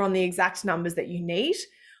very clear on the exact numbers that you need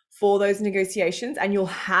for those negotiations, and you'll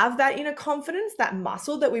have that inner confidence, that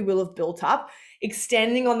muscle that we will have built up,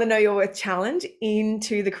 extending on the Know Your Worth challenge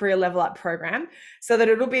into the Career Level Up program, so that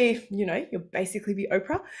it'll be, you'll basically be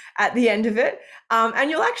Oprah at the end of it.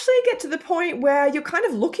 And you'll actually get to the point where you're kind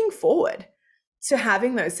of looking forward to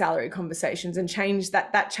having those salary conversations, and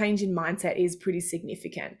that change in mindset is pretty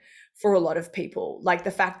significant for a lot of people. Like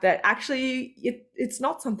the fact that actually it's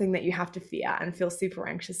not something that you have to fear and feel super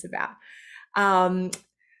anxious about.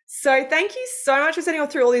 So thank you so much for sending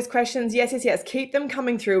through all these questions. Yes. Keep them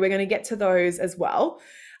coming through. We're going to get to those as well.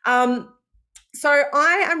 So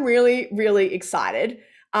I am really, really excited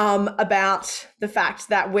about the fact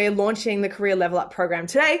that we're launching the Career Level Up program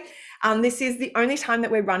today. This is the only time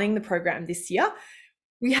that we're running the program this year.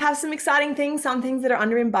 We have some exciting things, some things that are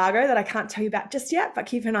under embargo that I can't tell you about just yet, but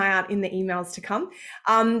keep an eye out in the emails to come.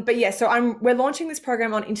 But yeah, so we're launching this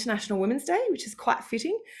program on International Women's Day, which is quite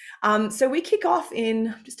fitting. So we kick off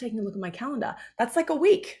I'm just taking a look at my calendar. That's like a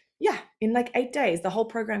week. Yeah, in like 8 days, the whole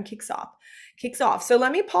program kicks off. So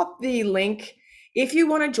let me pop the link. If you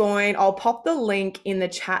want to join, I'll pop the link in the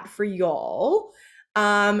chat for y'all.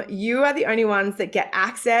 You are the only ones that get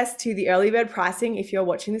access to the early bird pricing if you're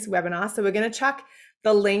watching this webinar. So we're going to chuck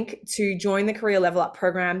the link to join the Career Level Up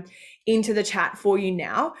program into the chat for you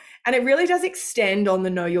now. And it really does extend on the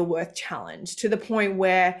Know Your Worth challenge to the point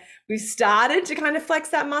where we've started to kind of flex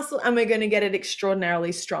that muscle, and we're going to get it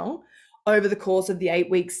extraordinarily strong over the course of the 8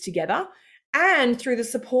 weeks together, and through the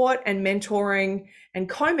support and mentoring and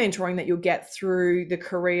co-mentoring that you'll get through the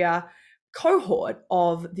career cohort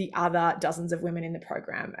of the other dozens of women in the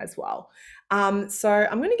program as well. So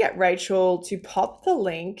I'm going to get Rachel to pop the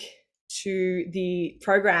link to the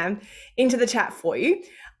program into the chat for you.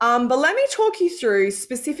 But let me talk you through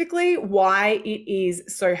specifically why it is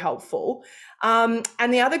so helpful. And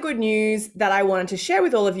the other good news that I wanted to share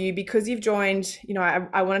with all of you, because you've joined,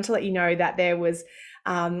 I wanted to let you know that there was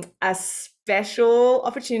a special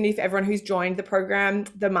opportunity for everyone who's joined the program,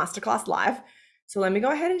 the Masterclass Live. So let me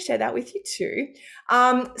go ahead and share that with you too.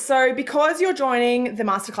 So because you're joining the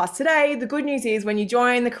Masterclass today, the good news is when you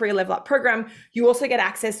join the Career Level Up program, you also get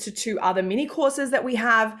access to 2 other mini courses that we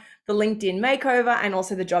have, the LinkedIn Makeover and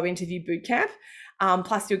also the Job Interview Bootcamp.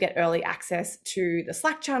 Plus you'll get early access to the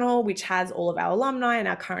Slack channel, which has all of our alumni and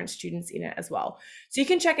our current students in it as well. So you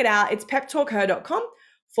can check it out. It's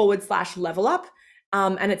PepTalkHer.com/level up.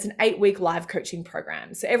 And it's an 8-week live coaching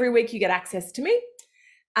program. So every week you get access to me.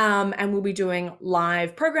 And we'll be doing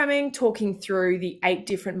live programming, talking through the 8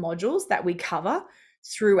 different modules that we cover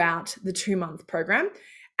throughout the 2-month program.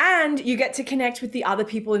 And you get to connect with the other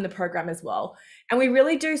people in the program as well. And we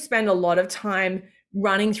really do spend a lot of time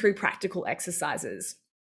running through practical exercises.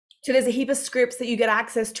 So there's a heap of scripts that you get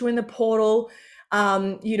access to in the portal,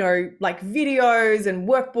 like videos and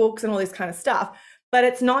workbooks and all this kind of stuff. But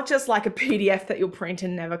it's not just like a PDF that you'll print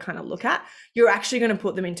and never kind of look at. You're actually going to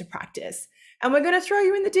put them into practice. And we're going to throw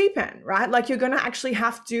you in the deep end, right? Like you're going to actually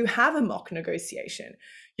have to have a mock negotiation.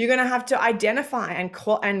 You're going to have to identify and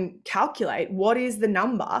calculate what is the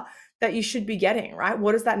number that you should be getting, right?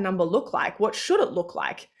 What does that number look like? What should it look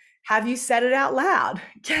like? Have you said it out loud?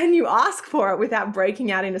 Can you ask for it without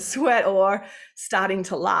breaking out in a sweat or starting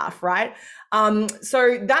to laugh, right?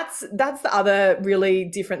 So that's the other really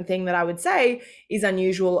different thing that I would say is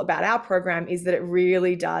unusual about our program, is that it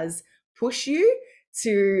really does push you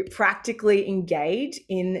to practically engage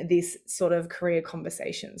in this sort of career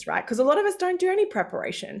conversations, right? Because a lot of us don't do any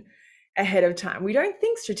preparation ahead of time. We don't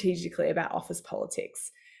think strategically about office politics.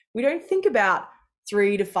 We don't think about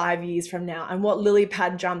 3 to 5 years from now and what lily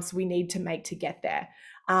pad jumps we need to make to get there.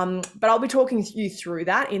 But I'll be talking you through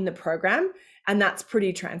that in the program, and that's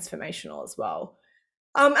pretty transformational as well.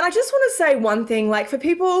 And I just want to say one thing, like for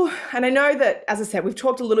people, and I know that, as I said, we've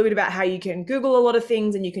talked a little bit about how you can Google a lot of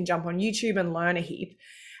things and you can jump on YouTube and learn a heap.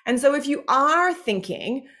 And so if you are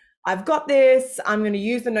thinking, I've got this, I'm going to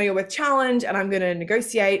use the Know Your Worth challenge and I'm going to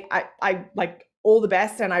negotiate, I like all the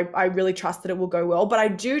best, and I really trust that it will go well. But I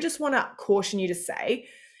do just want to caution you to say,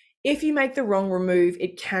 if you make the wrong move,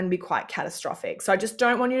 it can be quite catastrophic. So I just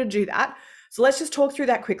don't want you to do that. So let's just talk through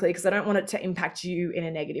that quickly, because I don't want it to impact you in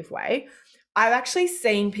a negative way. I've actually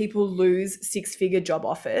seen people lose 6-figure job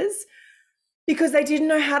offers because they didn't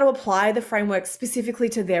know how to apply the framework specifically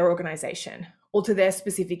to their organization or to their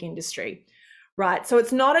specific industry, right? So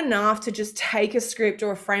it's not enough to just take a script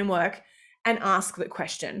or a framework and ask the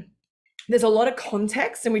question. There's a lot of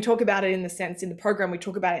context, and we talk about it in the program, we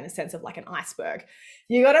talk about it in the sense of like an iceberg.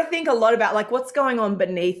 You got to think a lot about like what's going on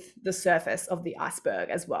beneath the surface of the iceberg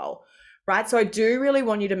as well, right? So I do really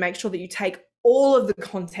want you to make sure that you take all of the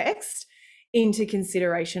context into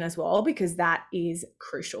consideration as well, because that is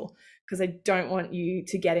crucial. because I don't want you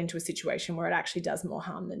to get into a situation where it actually does more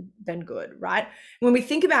harm than good, right? When we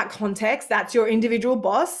think about context, that's your individual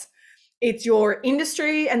boss. It's your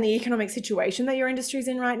industry and the economic situation that your industry is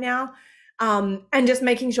in right now. And just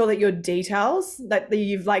making sure that your details, that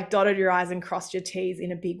you've like dotted your I's and crossed your T's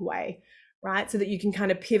in a big way, right? So that you can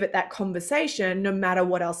kind of pivot that conversation no matter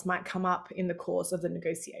what else might come up in the course of the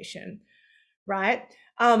negotiation, right?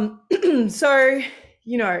 So,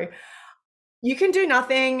 you know, you can do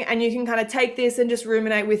nothing and you can kind of take this and just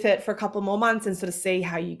ruminate with it for a couple more months and sort of see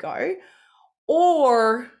how you go.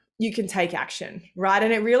 Or you can take action, right?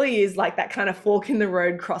 And it really is like that kind of fork in the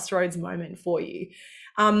road, crossroads moment for you.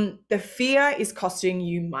 The fear is costing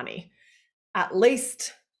you money, at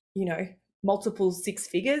least, you know, multiple six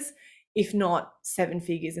figures, if not seven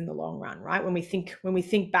figures in the long run, right? When we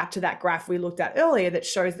think back to that graph we looked at earlier that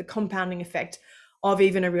shows the compounding effect of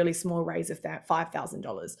even a really small raise of that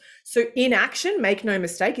 $5,000. So inaction, make no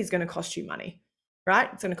mistake, is going to cost you money, right?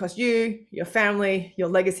 It's going to cost you, your family, your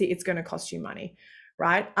legacy. It's going to cost you money,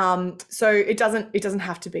 right? So it doesn't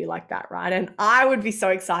have to be like that, right? And I would be so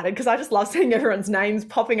excited because I just love seeing everyone's names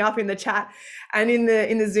popping up in the chat and in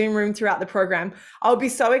the Zoom room throughout the program. I would be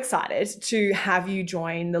so excited to have you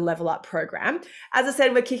join the Level Up program. As I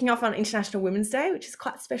said, we're kicking off on International Women's Day, which is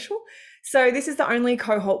quite special. So this is the only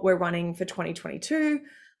cohort we're running for 2022.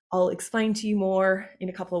 I'll explain to you more in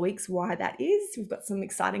a couple of weeks why that is. We've got some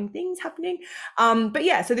exciting things happening. But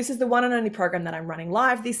yeah, so this is the one and only program that I'm running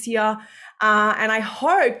live this year. And I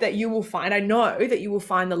hope that you will find, I know that you will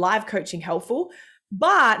find the live coaching helpful.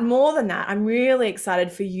 But more than that, I'm really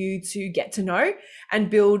excited for you to get to know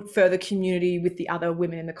and build further community with the other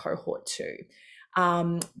women in the cohort too.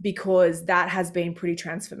 Because that has been pretty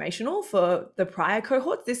transformational for the prior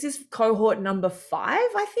cohorts. This is cohort number 5,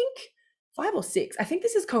 I think. 5 or 6. I think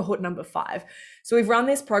this is cohort number 5. So we've run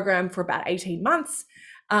this program for about 18 months.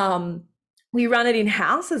 We run it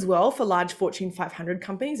in-house as well for large Fortune 500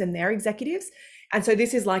 companies and their executives. And so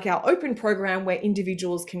this is like our open program where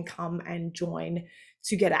individuals can come and join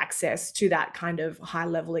to get access to that kind of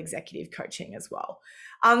high-level executive coaching as well.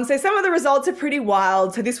 So some of the results are pretty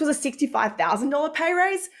wild. So this was a $65,000 pay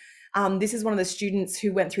raise. This is one of the students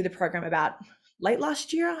who went through the program about late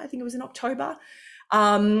last year. I think it was in October.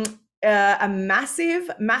 A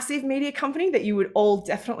massive media company that you would all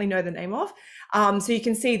definitely know the name of. So you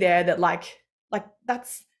can see there that like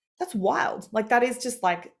that's wild. Like that is just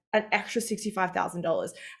like an extra $65,000.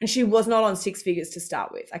 And she was not on six figures to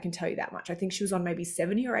start with. I can tell you that much. I think she was on maybe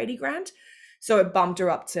 70 or 80 grand. So it bumped her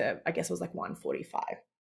up to, I guess it was like 145.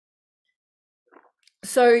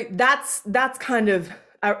 So that's kind of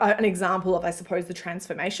an example of, I suppose, the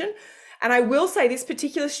transformation. And I will say this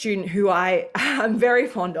particular student who I am very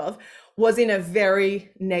fond of was in a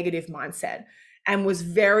very negative mindset and was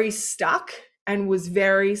very stuck and was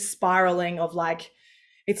very spiraling of like,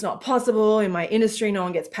 it's not possible in my industry, no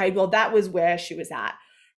one gets paid well. That was where she was at,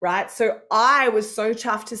 right? So I was so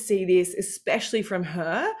tough to see this, especially from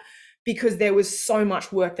her, because there was so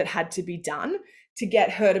much work that had to be done to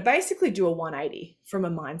get her to basically do a 180 from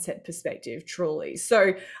a mindset perspective, truly.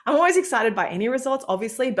 So I'm always excited by any results,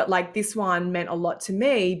 obviously, but like this one meant a lot to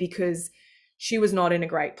me because she was not in a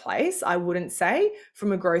great place, I wouldn't say,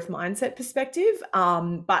 from a growth mindset perspective,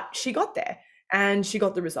 but she got there and she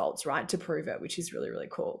got the results, right, to prove it, which is really, really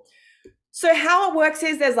cool. So how it works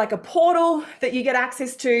is there's like a portal that you get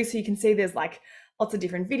access to. So you can see there's like lots of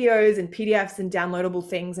different videos and PDFs and downloadable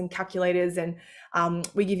things and calculators. And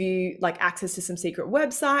we give you like access to some secret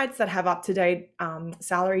websites that have up-to-date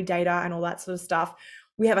salary data and all that sort of stuff.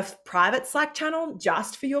 We have a private Slack channel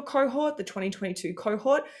just for your cohort, the 2022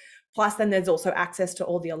 cohort. Plus then there's also access to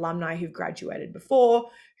all the alumni who've graduated before,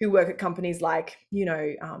 who work at companies like, you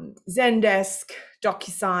know, Zendesk,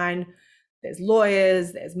 DocuSign. There's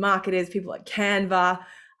lawyers, there's marketers, people at Canva,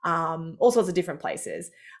 all sorts of different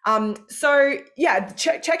places. So yeah,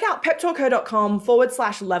 check out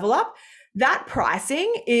peptalkher.com/level up. That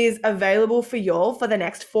pricing is available for y'all for the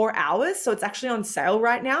next 4 hours. So it's actually on sale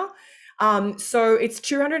right now. So it's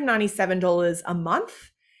 $297 a month.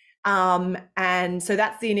 And so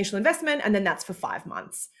that's the initial investment, and then that's for 5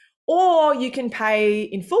 months. Or you can pay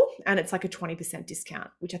in full and it's like a 20% discount,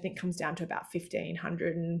 which I think comes down to about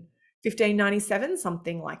 $1,597,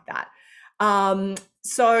 something like that.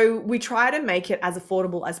 So we try to make it as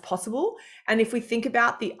affordable as possible. And if we think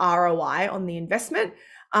about the ROI on the investment,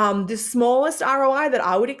 the smallest ROI that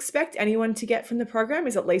I would expect anyone to get from the program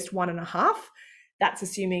is at least 1.5. That's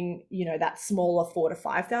assuming, you know, that smaller $4,000 to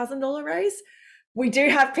 $5,000 raise. We do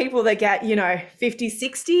have people that get, you know, 50,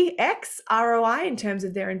 60x ROI in terms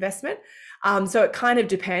of their investment. So it kind of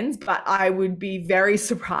depends, but I would be very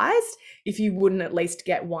surprised if you wouldn't at least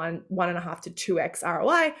get 1.5 to 2x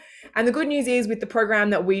ROI. And the good news is with the program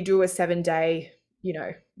that we do a 7-day,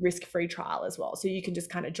 risk-free trial as well. So you can just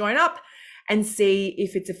kind of join up and see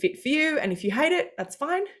if it's a fit for you. And if you hate it, that's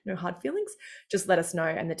fine. No hard feelings. Just let us know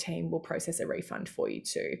and the team will process a refund for you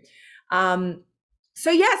too.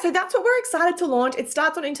 So that's what we're excited to launch. It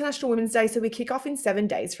starts on International Women's Day, so we kick off in 7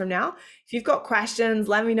 days from now. If you've got questions,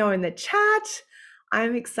 let me know in the chat.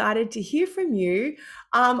 I'm excited to hear from you.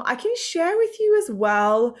 I can share with you as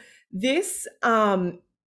well this,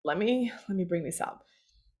 let me bring this up.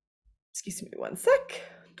 Excuse me one sec.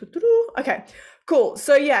 Okay, cool.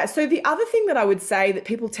 So the other thing that I would say that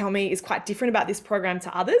people tell me is quite different about this program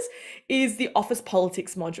to others is the office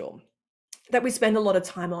politics module that we spend a lot of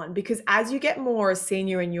time on, because as you get more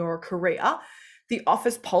senior in your career, the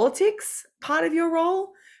office politics part of your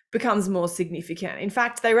role becomes more significant. In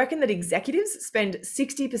fact, they reckon that executives spend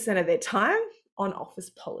 60% of their time on office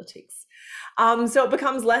politics. So it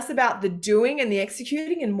becomes less about the doing and the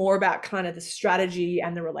executing and more about kind of the strategy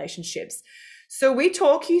and the relationships. So we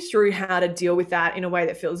talk you through how to deal with that in a way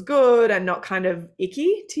that feels good and not kind of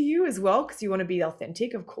icky to you as well, because you want to be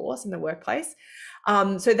authentic, of course, in the workplace.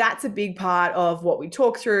 So that's a big part of what we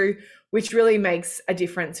talk through, which really makes a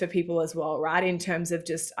difference for people as well, right? In terms of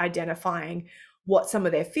just identifying what some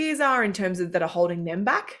of their fears are in terms of that are holding them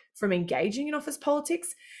back from engaging in office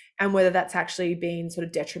politics, and whether that's actually been sort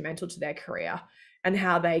of detrimental to their career and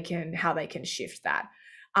how they can shift that.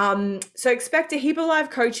 So expect a heap of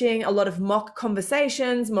live coaching, a lot of mock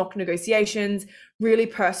conversations, mock negotiations, really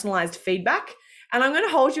personalized feedback. And I'm going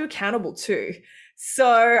to hold you accountable too. So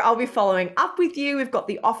I'll be following up with you. We've got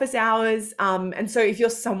the office hours. And so if you're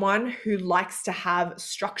someone who likes to have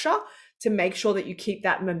structure to make sure that you keep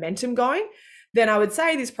that momentum going, then I would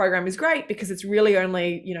say this program is great because it's really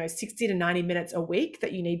only, 60 to 90 minutes a week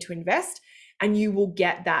that you need to invest, and you will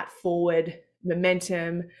get that forward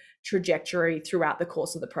momentum trajectory throughout the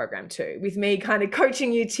course of the program too, with me kind of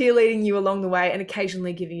coaching you, cheerleading you along the way, and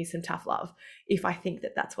occasionally giving you some tough love if I think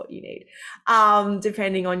that that's what you need,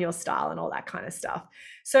 depending on your style and all that kind of stuff.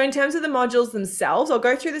 So in terms of the modules themselves, I'll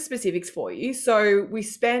go through the specifics for you. So we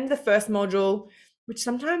spend the first module, which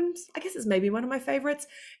sometimes I guess is maybe one of my favorites.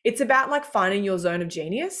 It's about like finding your zone of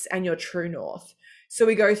genius and your true north. So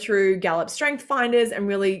we go through Gallup Strength Finders and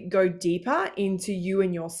really go deeper into you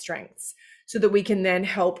and your strengths so that we can then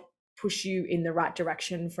help push you in the right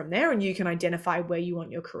direction from there, and you can identify where you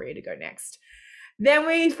want your career to go next. Then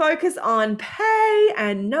we focus on pay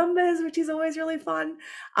and numbers, which is always really fun.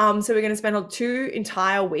 So we're going to spend 2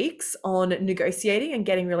 entire weeks on negotiating and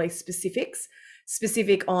getting really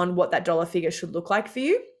specific on what that dollar figure should look like for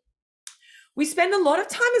you. We spend a lot of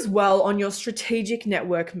time as well on your strategic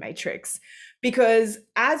network matrix, because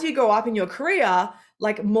as you go up in your career,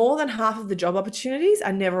 like more than half of the job opportunities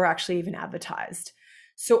are never actually even advertised.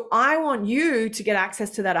 So I want you to get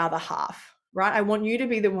access to that other half, right? I want you to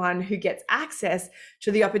be the one who gets access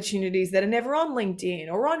to the opportunities that are never on LinkedIn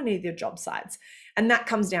or on any of your job sites. And that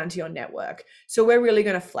comes down to your network. So we're really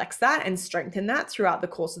going to flex that and strengthen that throughout the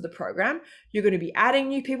course of the program. You're going to be adding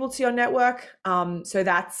new people to your network. So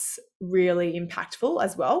that's really impactful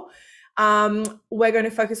as well. We're going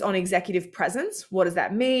to focus on executive presence. What does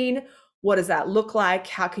that mean? What does that look like?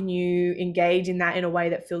 How can you engage in that in a way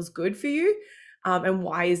that feels good for you? And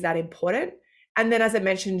why is that important? And then, as I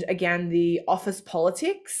mentioned, again, the office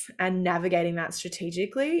politics and navigating that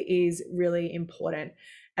strategically is really important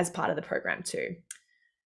as part of the program too.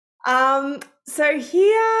 So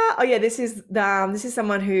here, this is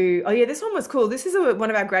someone who, this one was cool. This is one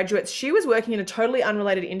of our graduates. She was working in a totally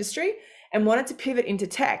unrelated industry and wanted to pivot into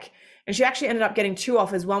tech. And she actually ended up getting 2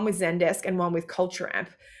 offers, one with Zendesk and one with Culture Amp.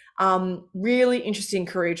 Really interesting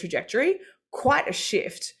career trajectory, quite a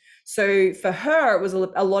shift. So for her, it was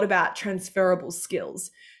a lot about transferable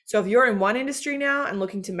skills. So if you're in one industry now and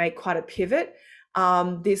looking to make quite a pivot,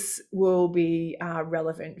 this will be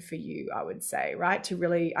relevant for you, I would say, right? To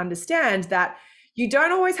really understand that you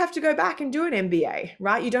don't always have to go back and do an MBA,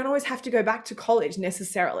 right? You don't always have to go back to college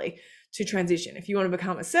necessarily to transition. If you want to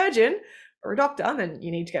become a surgeon or a doctor, then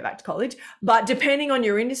you need to go back to college. But depending on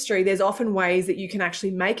your industry, there's often ways that you can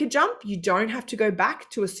actually make a jump. You don't have to go back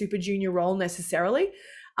to a super junior role necessarily.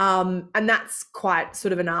 And that's quite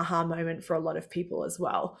sort of an aha moment for a lot of people as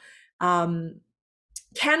well. Can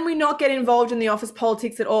we not get involved in the office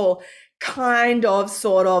politics at all? Kind of,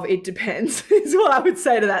 sort of, it depends is what I would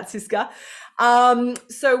say to that, Siska.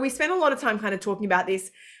 So we spent a lot of time kind of talking about this.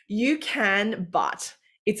 You can, but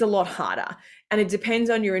it's a lot harder. And it depends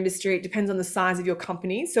on your industry. It depends on the size of your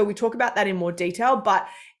company. So we talk about that in more detail, but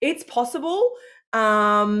it's possible.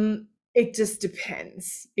 It just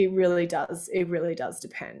depends. It really does. It really does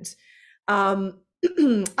depend. Oh,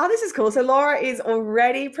 this is cool. So Laura is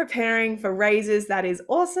already preparing for raises. That is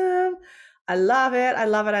awesome. I love it. I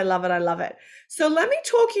love it. I love it. I love it. So let me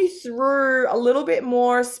talk you through a little bit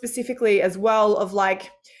more specifically as well of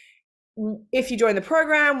like, if you join the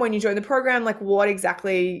program, when you join the program, like what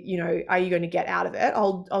exactly, are you going to get out of it?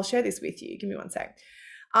 I'll share this with you. Give me one sec.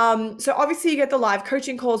 So obviously you get the live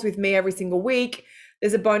coaching calls with me every single week.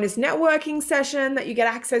 There's a bonus networking session that you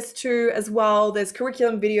get access to as well. There's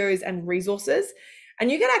curriculum videos and resources, and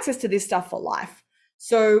you get access to this stuff for life.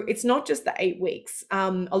 So it's not just the 8 weeks.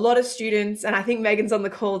 A lot of students, and I think Megan's on the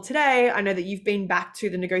call today, I know that you've been back to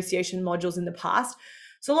the negotiation modules in the past.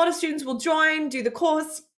 So a lot of students will join, do the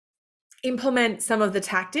course, implement some of the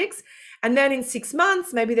tactics, and then in 6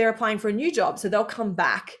 months, maybe they're applying for a new job. So they'll come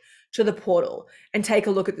back to the portal and take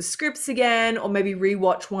a look at the scripts again, or maybe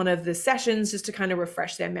rewatch one of the sessions just to kind of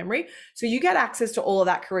refresh their memory. So you get access to all of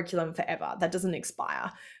that curriculum forever. That doesn't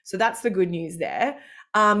expire. So that's the good news there.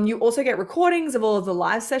 You also get recordings of all of the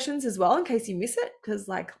live sessions as well in case you miss it, because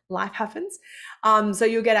like life happens. So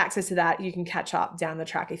you'll get access to that. You can catch up down the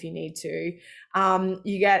track if you need to.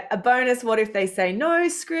 You get a bonus what if they say no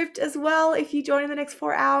script as well if you join in the next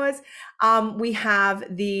 4 hours. We have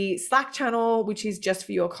the Slack channel, which is just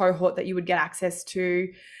for your cohort that you would get access to.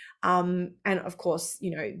 And of course,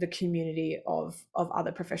 the community of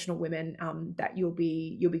other professional women that you'll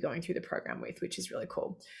be going through the program with, which is really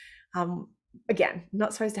cool. Again,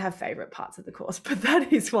 not supposed to have favorite parts of the course, but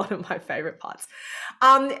that is one of my favorite parts.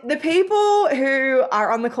 The people who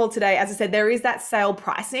are on the call today, as I said, there is that sale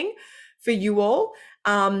pricing for you all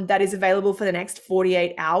that is available for the next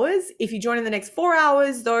 48 hours. If you join in the next 4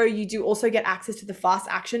 hours, though, you do also get access to the fast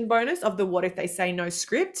action bonus of the what if they say no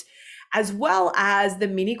script, as well as the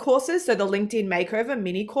mini courses. So the LinkedIn Makeover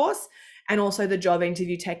mini course, and also the job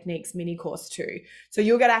interview techniques mini course too. So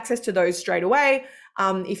you'll get access to those straight away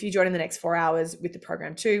if you join in the next 4 hours with the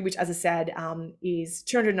program too, which, as I said, is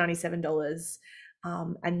 $297.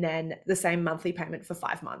 And then the same monthly payment for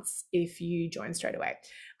 5 months if you join straight away.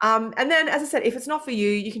 And then, as I said, if it's not for you,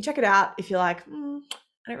 you can check it out. If you're like,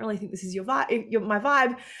 I don't really think this is your vibe, my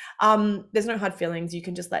vibe, there's no hard feelings. You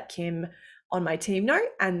can just let Kim on my team know,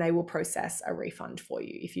 and they will process a refund for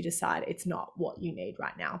you if you decide it's not what you need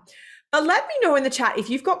right now. But let me know in the chat if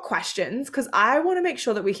you've got questions, because I want to make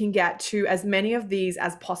sure that we can get to as many of these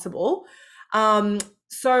as possible.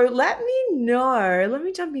 So let me know. Let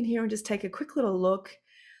me jump in here and just take a quick little look.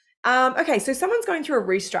 Okay, so someone's going through a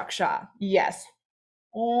restructure. Yes.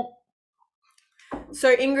 So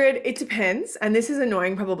Ingrid, it depends, and this is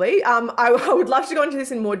annoying probably. I would love to go into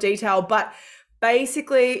this in more detail, but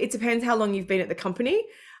basically it depends how long you've been at the company.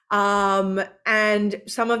 And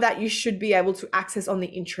some of that you should be able to access on the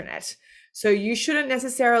intranet. So you shouldn't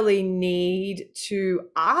necessarily need to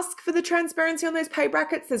ask for the transparency on those pay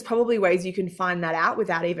brackets. There's probably ways you can find that out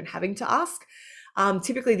without even having to ask.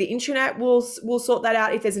 Typically the intranet will sort that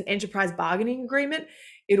out. If there's an enterprise bargaining agreement,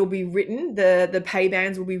 it'll be written, the pay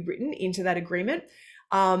bands will be written into that agreement.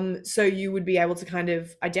 So you would be able to kind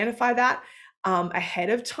of identify that ahead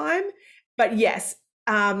of time. But yes,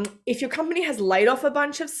 if your company has laid off a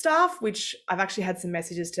bunch of staff, which I've actually had some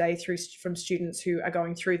messages today from students who are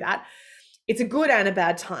going through that, it's a good and a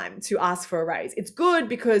bad time to ask for a raise. It's good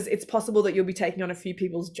because it's possible that you'll be taking on a few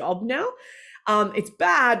people's job now. It's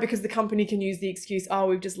bad because the company can use the excuse, oh,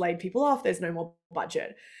 we've just laid people off, there's no more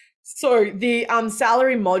budget. So the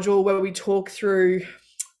salary module where we talk through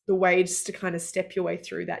the ways to kind of step your way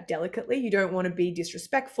through that delicately. You don't want to be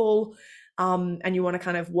disrespectful, and you want to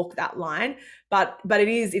kind of walk that line. But it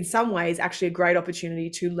is in some ways actually a great opportunity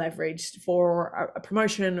to leverage for a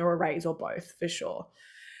promotion or a raise or both, for sure.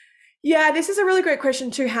 Yeah, this is a really great question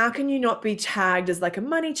too. How can you not be tagged as like a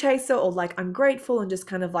money chaser or like ungrateful and just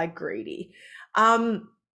kind of like greedy?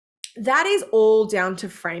 That is all down to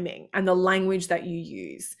framing and the language that you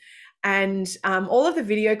use. And all of the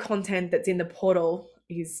video content that's in the portal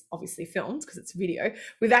is obviously filmed because it's video.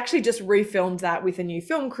 We've actually just refilmed that with a new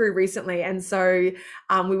film crew recently. And so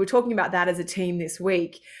we were talking about that as a team this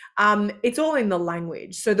week. It's all in the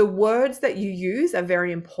language. So the words that you use are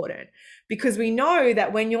very important because we know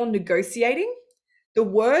that when you're negotiating, the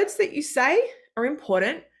words that you say are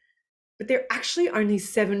important, but they're actually only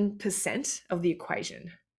 7% of the equation.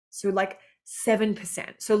 So like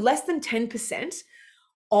 7%. So less than 10%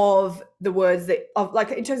 of the words that, of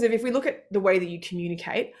like in terms of if we look at the way that you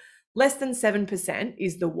communicate, less than 7%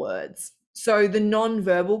 is the words. So the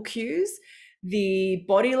non-verbal cues, the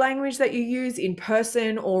body language that you use in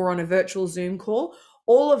person or on a virtual Zoom call,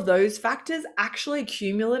 all of those factors actually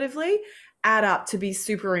cumulatively add up to be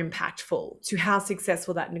super impactful to how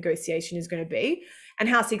successful that negotiation is going to be and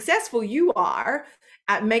how successful you are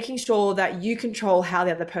at making sure that you control how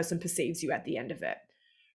the other person perceives you at the end of it,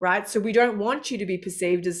 right? So we don't want you to be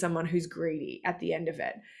perceived as someone who's greedy at the end of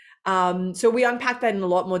it. So we unpack that in a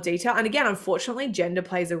lot more detail. And again, unfortunately, gender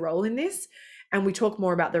plays a role in this. And we talk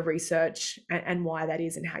more about the research and why that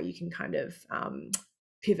is and how you can kind of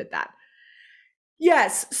pivot that.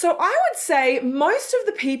 Yes. So I would say most of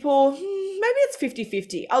the people, maybe it's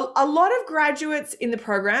 50-50. A lot of graduates in the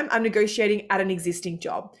program are negotiating at an existing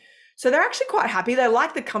job. So they're actually quite happy. They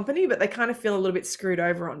like the company, but they kind of feel a little bit screwed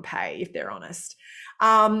over on pay, if they're honest.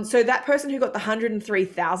 So that person who got the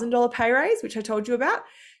 $103,000 pay raise, which I told you about,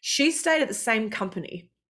 she stayed at the same company.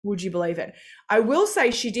 Would you believe it? I will say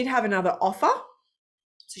she did have another offer.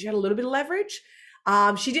 So she had a little bit of leverage.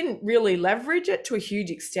 She didn't really leverage it to a huge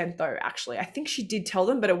extent though, actually. I think she did tell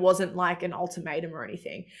them, but it wasn't like an ultimatum or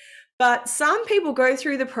anything. But some people go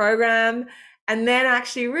through the program and then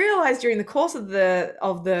actually realize during the course of the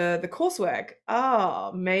coursework,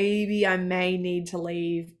 oh, maybe I may need to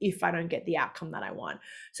leave if I don't get the outcome that I want.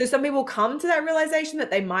 So some people come to that realization that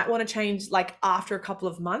they might want to change like after a couple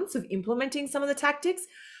of months of implementing some of the tactics.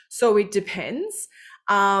 So it depends.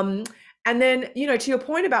 And then, to your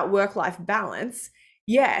point about work-life balance,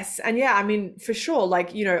 yes. And yeah, I mean, for sure,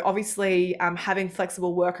 like, obviously having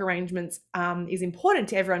flexible work arrangements is important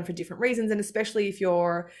to everyone for different reasons. And especially if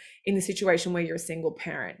you're in the situation where you're a single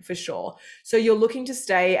parent, for sure. So you're looking to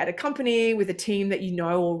stay at a company with a team that you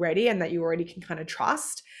know already and that you already can kind of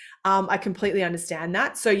trust. I completely understand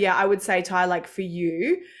that. So yeah, I would say, Ty, like for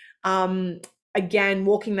you, again,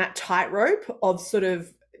 walking that tightrope of sort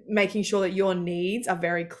of making sure that your needs are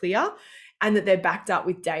very clear and that they're backed up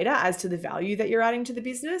with data as to the value that you're adding to the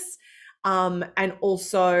business, and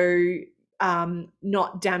also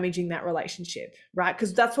not damaging that relationship, right?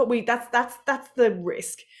 Because that's the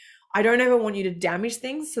risk. I don't ever want you to damage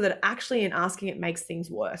things so that actually in asking it makes things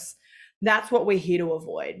worse. That's what we're here to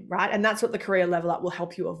avoid, right? And that's what the career level up will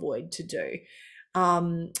help you avoid to do.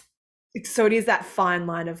 So it is that fine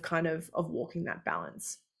line of kind of walking that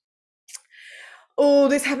balance. Oh,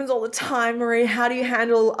 this happens all the time, Marie. How do you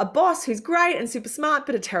handle a boss who's great and super smart,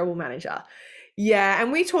 but a terrible manager? Yeah,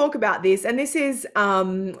 and we talk about this, and this is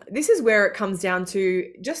where it comes down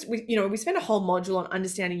to just we spend a whole module on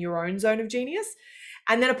understanding your own zone of genius,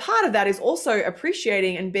 and then a part of that is also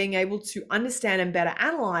appreciating and being able to understand and better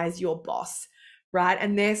analyze your boss, right,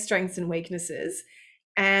 and their strengths and weaknesses,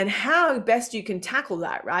 and how best you can tackle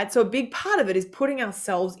that, right? So a big part of it is putting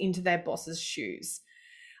ourselves into their boss's shoes.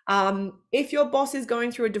 If your boss is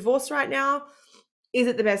going through a divorce right now, is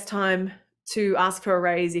it the best time to ask for a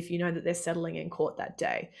raise if you know that they're settling in court that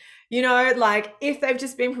day? Like if they've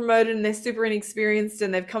just been promoted and they're super inexperienced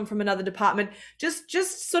and they've come from another department,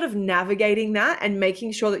 just sort of navigating that and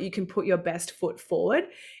making sure that you can put your best foot forward.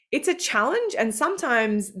 It's a challenge, and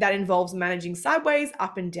sometimes that involves managing sideways,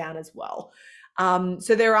 up and down as well.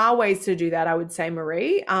 So there are ways to do that, I would say,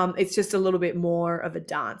 Marie. It's just a little bit more of a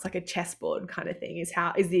dance, like a chessboard kind of thing is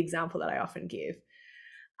the example that I often give.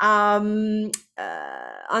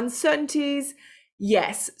 Uncertainties.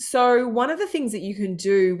 Yes. So one of the things that you can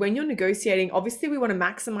do when you're negotiating, obviously we want to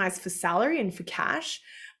maximize for salary and for cash,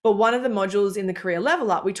 but one of the modules in the career level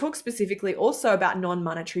up, we talk specifically also about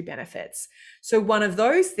non-monetary benefits. So one of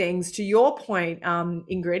those things, to your point,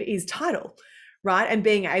 Ingrid, is title. Right? And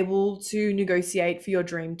being able to negotiate for your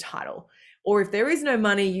dream title. Or if there is no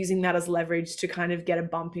money, using that as leverage to kind of get a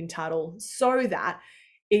bump in title so that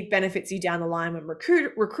it benefits you down the line when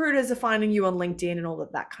recruiters are finding you on LinkedIn and all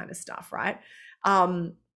of that kind of stuff, right?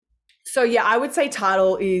 So yeah, I would say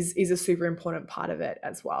title is a super important part of it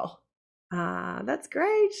as well. That's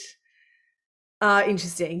great.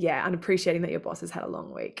 Interesting. Yeah, and appreciating that your boss has had a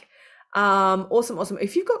long week. Awesome.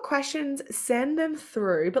 If you've got questions, send them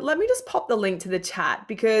through, but let me just pop the link to the chat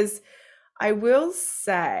because I will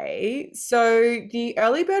say, so the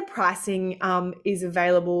early bird pricing is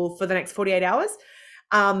available for the next 48 hours.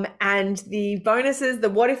 And the bonuses, the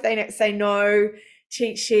what if they say no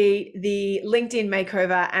cheat sheet, the LinkedIn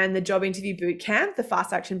makeover, and the job interview bootcamp, the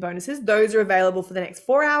fast action bonuses, those are available for the next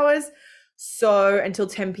 4 hours. So until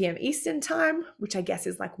 10 p.m. Eastern time, which I guess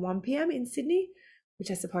is like 1 p.m. in Sydney, which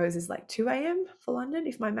I suppose is like 2 a.m. for London,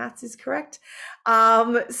 if my maths is correct.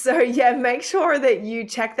 So yeah, make sure that you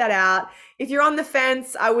check that out. If you're on the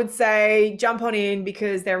fence, I would say jump on in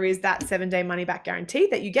because there is that 7-day money back guarantee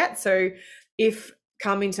that you get. So if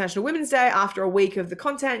come International Women's Day, after a week of the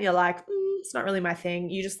content, you're like, it's not really my thing,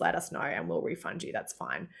 you just let us know and we'll refund you. That's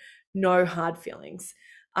fine. No hard feelings.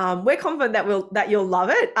 We're confident that you'll love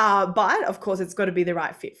it, but of course, it's got to be the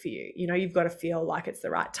right fit for you. You know, you've got to feel like it's the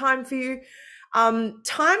right time for you.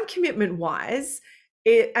 Time commitment wise,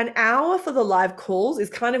 an hour for the live calls is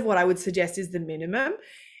kind of what I would suggest is the minimum.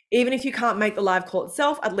 Even if you can't make the live call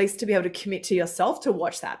itself, at least to be able to commit to yourself to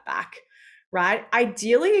watch that back, right?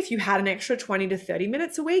 Ideally, if you had an extra 20 to 30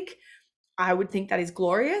 minutes a week, I would think that is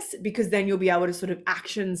glorious, because then you'll be able to sort of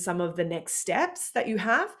action some of the next steps that you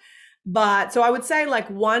have. But so I would say like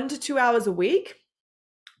 1 to 2 hours a week,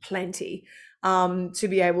 plenty, to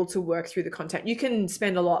be able to work through the content. You can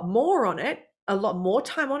spend a lot more on it, a lot more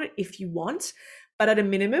time on it if you want, but at a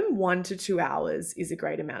minimum, 1 to 2 hours is a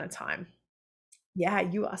great amount of time. Yeah,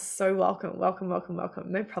 you are so welcome. Welcome, welcome,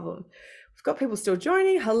 welcome. No problem. We've got people still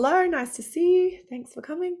joining. Hello, nice to see you. Thanks for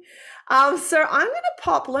coming. So I'm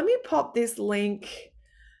gonna let me pop this link.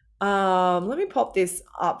 Let me pop this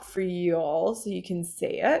up for you all so you can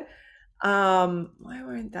see it. Why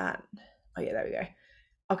won't that? Oh yeah, there we go.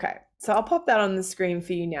 Okay, so I'll pop that on the screen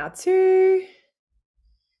for you now too,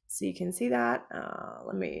 so you can see that.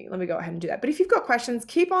 Let me go ahead and do that. But if you've got questions,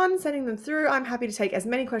 keep on sending them through. I'm happy to take as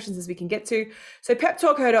many questions as we can get to. So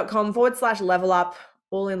peptalkher.com/level up,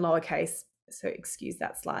 all in lowercase. So excuse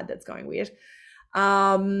that slide, that's going weird.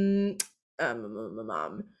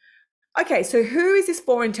 Okay, so who is this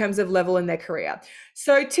for in terms of level in their career?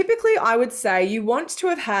 So typically I would say you want to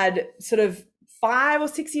have had sort of 5 or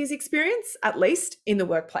 6 years experience at least in the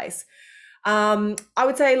workplace. I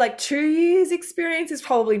would say like 2 years experience is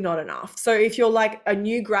probably not enough. So if you're like a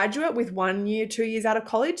new graduate with 1 year, 2 years out of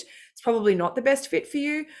college, it's probably not the best fit for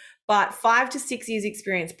you. But 5 to 6 years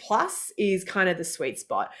experience plus is kind of the sweet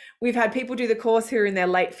spot. We've had people do the course who are in their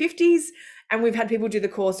late 50s, and we've had people do the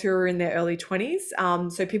course who are in their early 20s.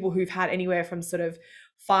 So people who've had anywhere from sort of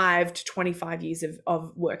 5 to 25 years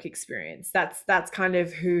of work experience. That's kind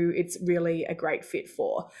of who it's really a great fit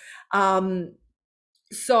for.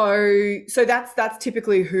 So that's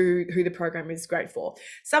typically who the program is great for.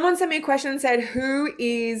 Someone sent me a question and said, who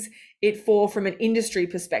is it for from an industry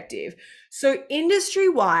perspective? So industry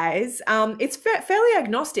wise, it's fairly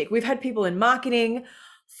agnostic. We've had people in marketing,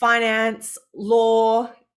 finance,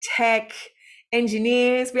 law, tech,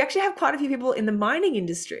 engineers. We actually have quite a few people in the mining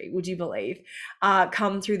industry, would you believe,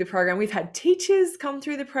 come through the program. We've had teachers come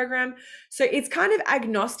through the program. So it's kind of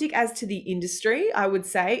agnostic as to the industry, I would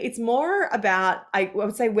say. It's more about, I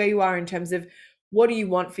would say, where you are in terms of what do you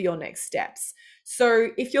want for your next steps.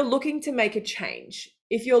 So if you're looking to make a change,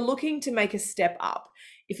 if you're looking to make a step up,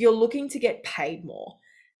 if you're looking to get paid more,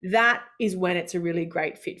 that is when it's a really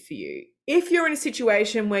great fit for you. If you're in a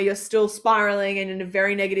situation where you're still spiraling and in a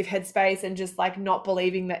very negative headspace and just like not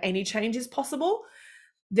believing that any change is possible,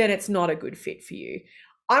 then it's not a good fit for you.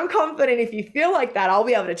 I'm confident if you feel like that, I'll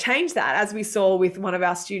be able to change that, as we saw with one of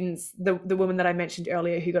our students, the woman that I mentioned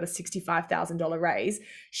earlier who got a $65,000 raise.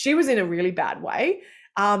 She was in a really bad way.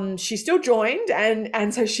 She still joined,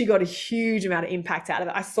 and so she got a huge amount of impact out of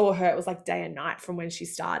it. I saw her, it was like day and night from when she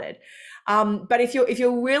started. But if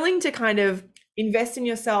you're willing to kind of invest in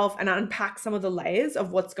yourself and unpack some of the layers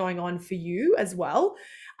of what's going on for you as well,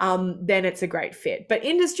 then it's a great fit. But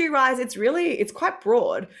industry-wise, it's quite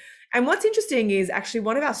broad. And what's interesting is actually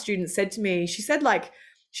one of our students said to me, she said like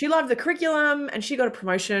she loved the curriculum and she got a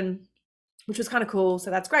promotion, which was kind of cool. So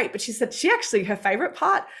that's great. But she said her favorite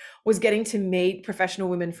part was getting to meet professional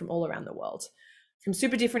women from all around the world, from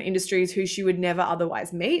super different industries who she would never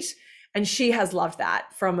otherwise meet. And she has loved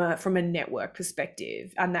that from a network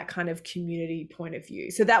perspective and that kind of community point of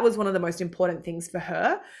view. So that was one of the most important things for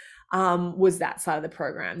her, was that side of the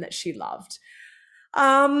program that she loved.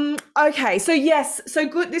 Okay, so yes, so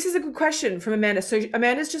good. This is a good question from Amanda. So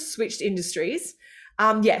Amanda's just switched industries.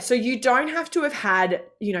 So you don't have to have had,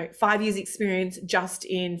 5 years experience just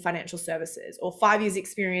in financial services or 5 years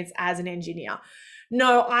experience as an engineer.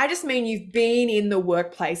 No, I just mean you've been in the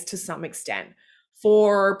workplace to some extent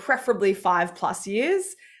for preferably 5+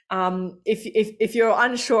 years. If you're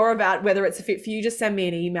unsure about whether it's a fit for you, just send me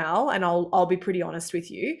an email and I'll be pretty honest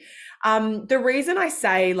with you. The reason I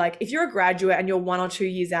say, like, if you're a graduate and you're 1 or 2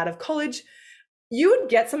 years out of college, you would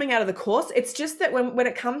get something out of the course. It's just that when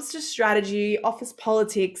it comes to strategy, office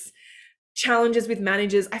politics, challenges with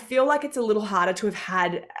managers, I feel like it's a little harder to have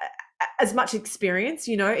had as much experience,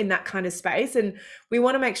 in that kind of space. And we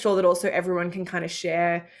want to make sure that also everyone can kind of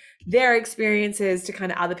share their experiences to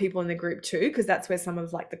kind of other people in the group too, because that's where some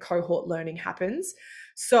of like the cohort learning happens.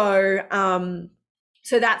 So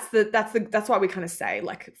that's why we kind of say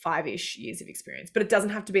like 5-ish years of experience, but it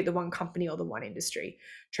doesn't have to be the one company or the one industry.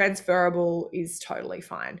 Transferable is totally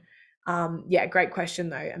fine. Great question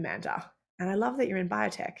though, Amanda. And I love that you're in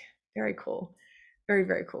biotech. Very cool. Very,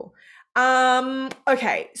 very cool.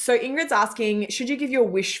 Okay, so Ingrid's asking, should you give your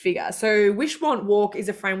wish figure? So wish, want, walk is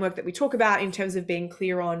a framework that we talk about in terms of being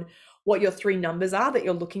clear on what your three numbers are that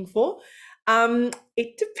you're looking for.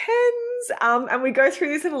 It depends, and we go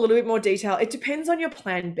through this in a little bit more detail. It depends on your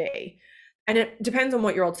plan B, and it depends on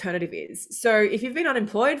what your alternative is. So if you've been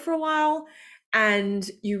unemployed for a while and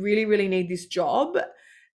you really, really need this job,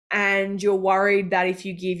 and you're worried that if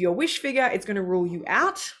you give your wish figure, it's going to rule you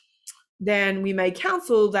out, then we may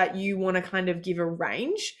counsel that you want to kind of give a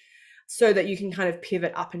range so that you can kind of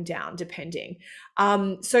pivot up and down depending.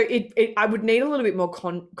 So I would need a little bit more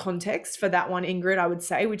context for that one, Ingrid, I would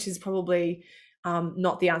say, which is probably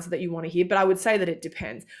not the answer that you want to hear, but I would say that it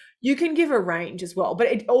depends. You can give a range as well, but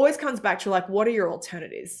it always comes back to like, what are your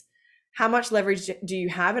alternatives? How much leverage do you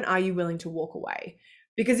have, and are you willing to walk away?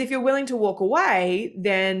 Because if you're willing to walk away,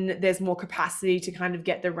 then there's more capacity to kind of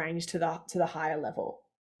get the range to the higher level.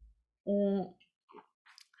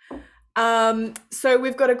 So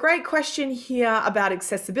we've got a great question here about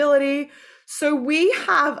accessibility. So we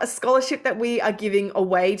have a scholarship that we are giving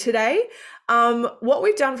away today. What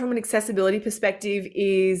we've done from an accessibility perspective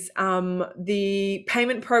is the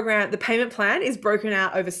payment plan is broken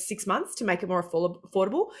out over 6 months to make it more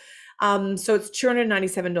affordable. So it's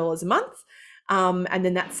 $297 a month. And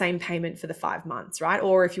then that same payment for the 5 months, right?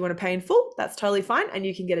 Or if you want to pay in full, that's totally fine, and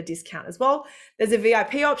you can get a discount as well. There's a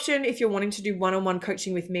VIP option if you're wanting to do one-on-one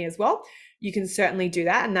coaching with me as well. You can certainly do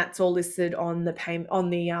that, and that's all listed on the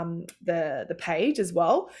the page as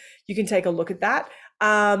well. You can take a look at that.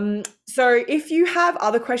 So if you have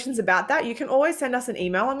other questions about that, you can always send us an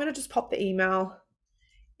email. I'm going to just pop the email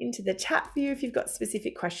into the chat for you if you've got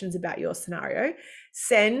specific questions about your scenario.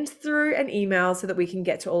 Send through an email so that we can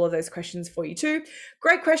get to all of those questions for you too.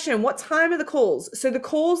 Great question. What time are the calls? So the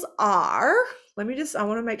calls are, I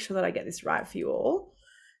want to make sure that I get this right for you all.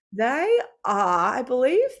 They are, I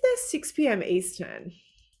believe they're 6 p.m. Eastern.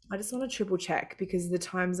 I just want to triple check because the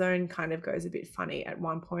time zone kind of goes a bit funny at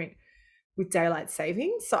one point with daylight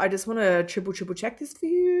savings. So I just want to triple check this for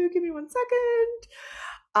you. Give me 1 second.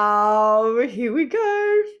 Here we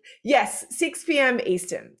go. Yes, 6 p.m.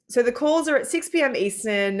 Eastern. So the calls are at 6 p.m.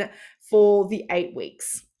 Eastern for the 8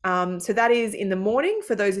 weeks. So that is in the morning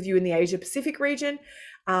for those of you in the Asia Pacific region.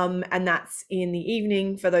 And that's in the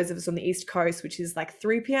evening for those of us on the East Coast, which is like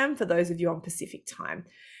 3 p.m. for those of you on Pacific time.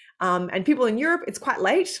 And people in Europe, it's quite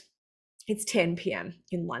late. It's 10 p.m.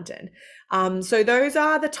 in London. So those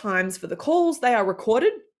are the times for the calls. They are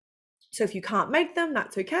recorded. So if you can't make them,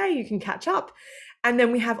 that's okay. You can catch up. And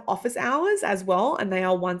then we have office hours as well, and they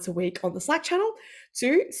are once a week on the Slack channel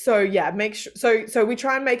too. So yeah, make sure. So we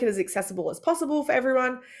try and make it as accessible as possible for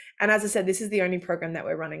everyone. And as I said, this is the only program that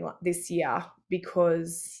we're running this year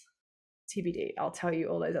because TBD, I'll tell you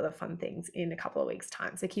all those other fun things in a couple of weeks'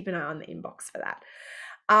 time. So keep an eye on the inbox for that.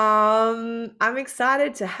 I'm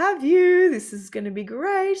excited to have you. This is going to be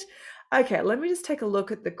great. Okay, let me just take a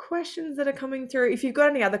look at the questions that are coming through. If you've got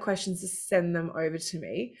any other questions, just send them over to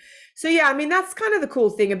me. So yeah, I mean, that's kind of the cool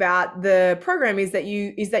thing about the program is that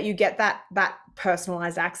you get that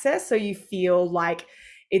personalized access. So you feel like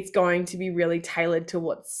it's going to be really tailored to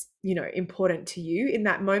what's, important to you in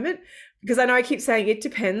that moment. Because I know I keep saying it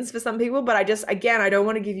depends for some people, but I don't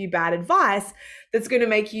want to give you bad advice that's going to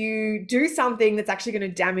make you do something that's actually going to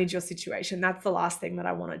damage your situation. That's the last thing that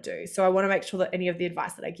I want to do. So I want to make sure that any of the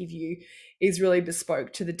advice that I give you is really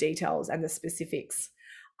bespoke to the details and the specifics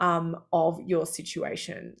of your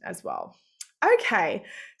situation as well. Okay,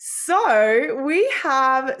 so we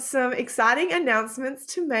have some exciting announcements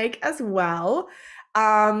to make as well.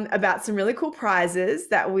 About some really cool prizes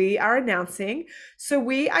that we are announcing. So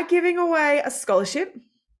we are giving away a scholarship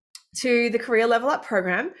to the Career Level Up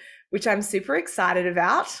program, which I'm super excited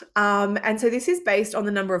about. And so this is based on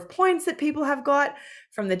the number of points that people have got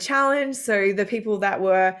from the challenge. So the people that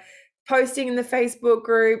were posting in the Facebook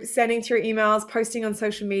group, sending through emails, posting on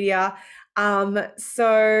social media.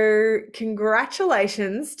 So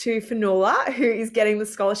congratulations to Fanula, who is getting the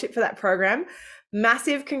scholarship for that program.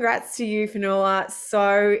 Massive congrats to you, Fanula.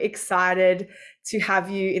 So excited to have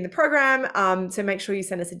you in the program. So make sure you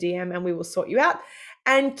send us a DM and we will sort you out.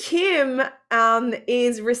 And Kim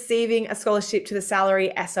is receiving a scholarship to the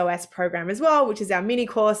Salary SOS program as well, which is our mini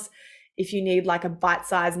course. If you need like a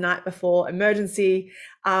bite-sized night before emergency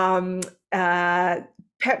pep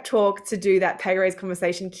talk to do that pay raise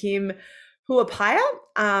conversation, Kim Huapaya,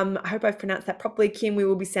 I hope I've pronounced that properly. Kim, we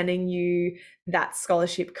will be sending you that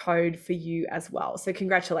scholarship code for you as well. So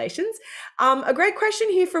congratulations. A great question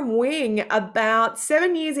here from Wing about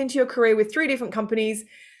 7 years into your career with 3 different companies.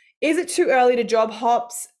 Is it too early to job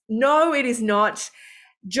hops? No, it is not.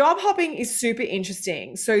 Job hopping is super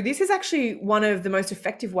interesting. So, this is actually one of the most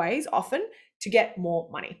effective ways often to get more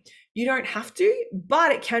money. You don't have to,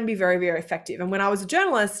 but it can be very, very effective. And when I was a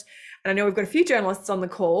journalist, and I know we've got a few journalists on the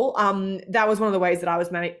call, that was one of the ways that I was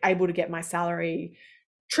able to get my salary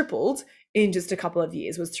tripled in just a couple of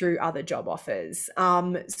years, was through other job offers.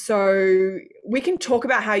 So we can talk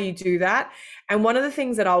about how you do that. And one of the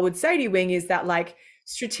things that I would say to you, Wing, is that like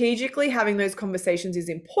strategically having those conversations is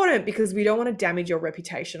important because we don't want to damage your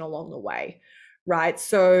reputation along the way, right?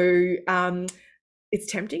 So it's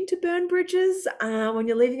tempting to burn bridges when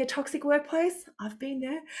you're leaving a toxic workplace. I've been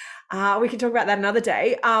there. We can talk about that another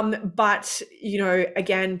day. But,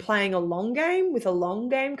 again, playing a long game with a long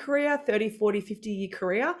game career, 30, 40, 50-year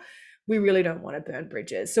career, we really don't want to burn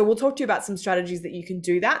bridges. So we'll talk to you about some strategies that you can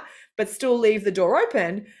do that, but still leave the door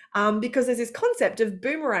open because there's this concept of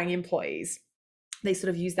boomerang employees. They sort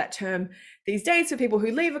of use that term these days for people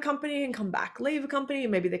who leave a company and come back, leave a company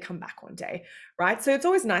and maybe they come back one day, right? So it's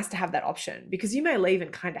always nice to have that option because you may leave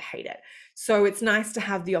and kind of hate it. So it's nice to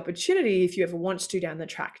have the opportunity, if you ever want to down the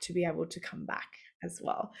track, to be able to come back as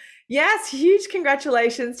well. Yes, huge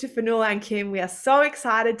congratulations to Fanula and Kim. We are so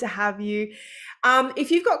excited to have you.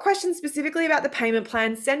 If you've got questions specifically about the payment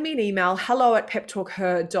plan, send me an email,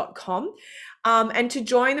 hello@peptalkher.com. And to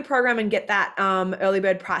join the program and get that early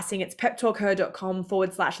bird pricing, it's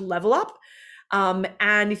peptalkher.com/level up.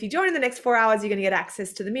 And if you join in the next 4 hours, you're going to get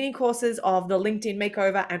access to the mini courses of the LinkedIn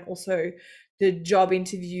makeover and also the job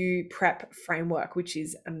interview prep framework, which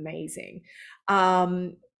is amazing.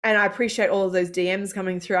 And I appreciate all of those DMs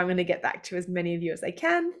coming through. I'm going to get back to as many of you as I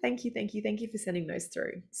can. Thank you, thank you, thank you for sending those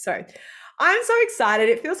through. So I'm so excited.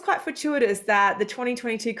 It feels quite fortuitous that the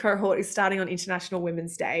 2022 cohort is starting on International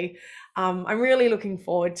Women's Day. I'm really looking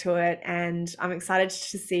forward to it, and I'm excited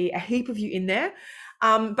to see a heap of you in there.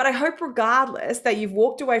 But I hope regardless that you've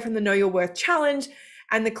walked away from the Know Your Worth challenge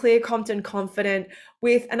and the Clear, Compton, Confident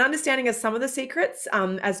with an understanding of some of the secrets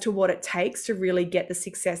as to what it takes to really get the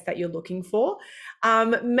success that you're looking for.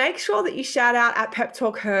 Make sure that you shout out at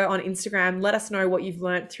PepTalkHer on Instagram. Let us know what you've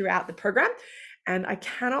learned throughout the program. And I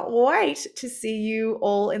cannot wait to see you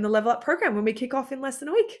all in the Level Up program when we kick off in less than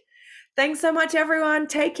a week. Thanks so much, everyone.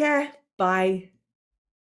 Take care. Bye.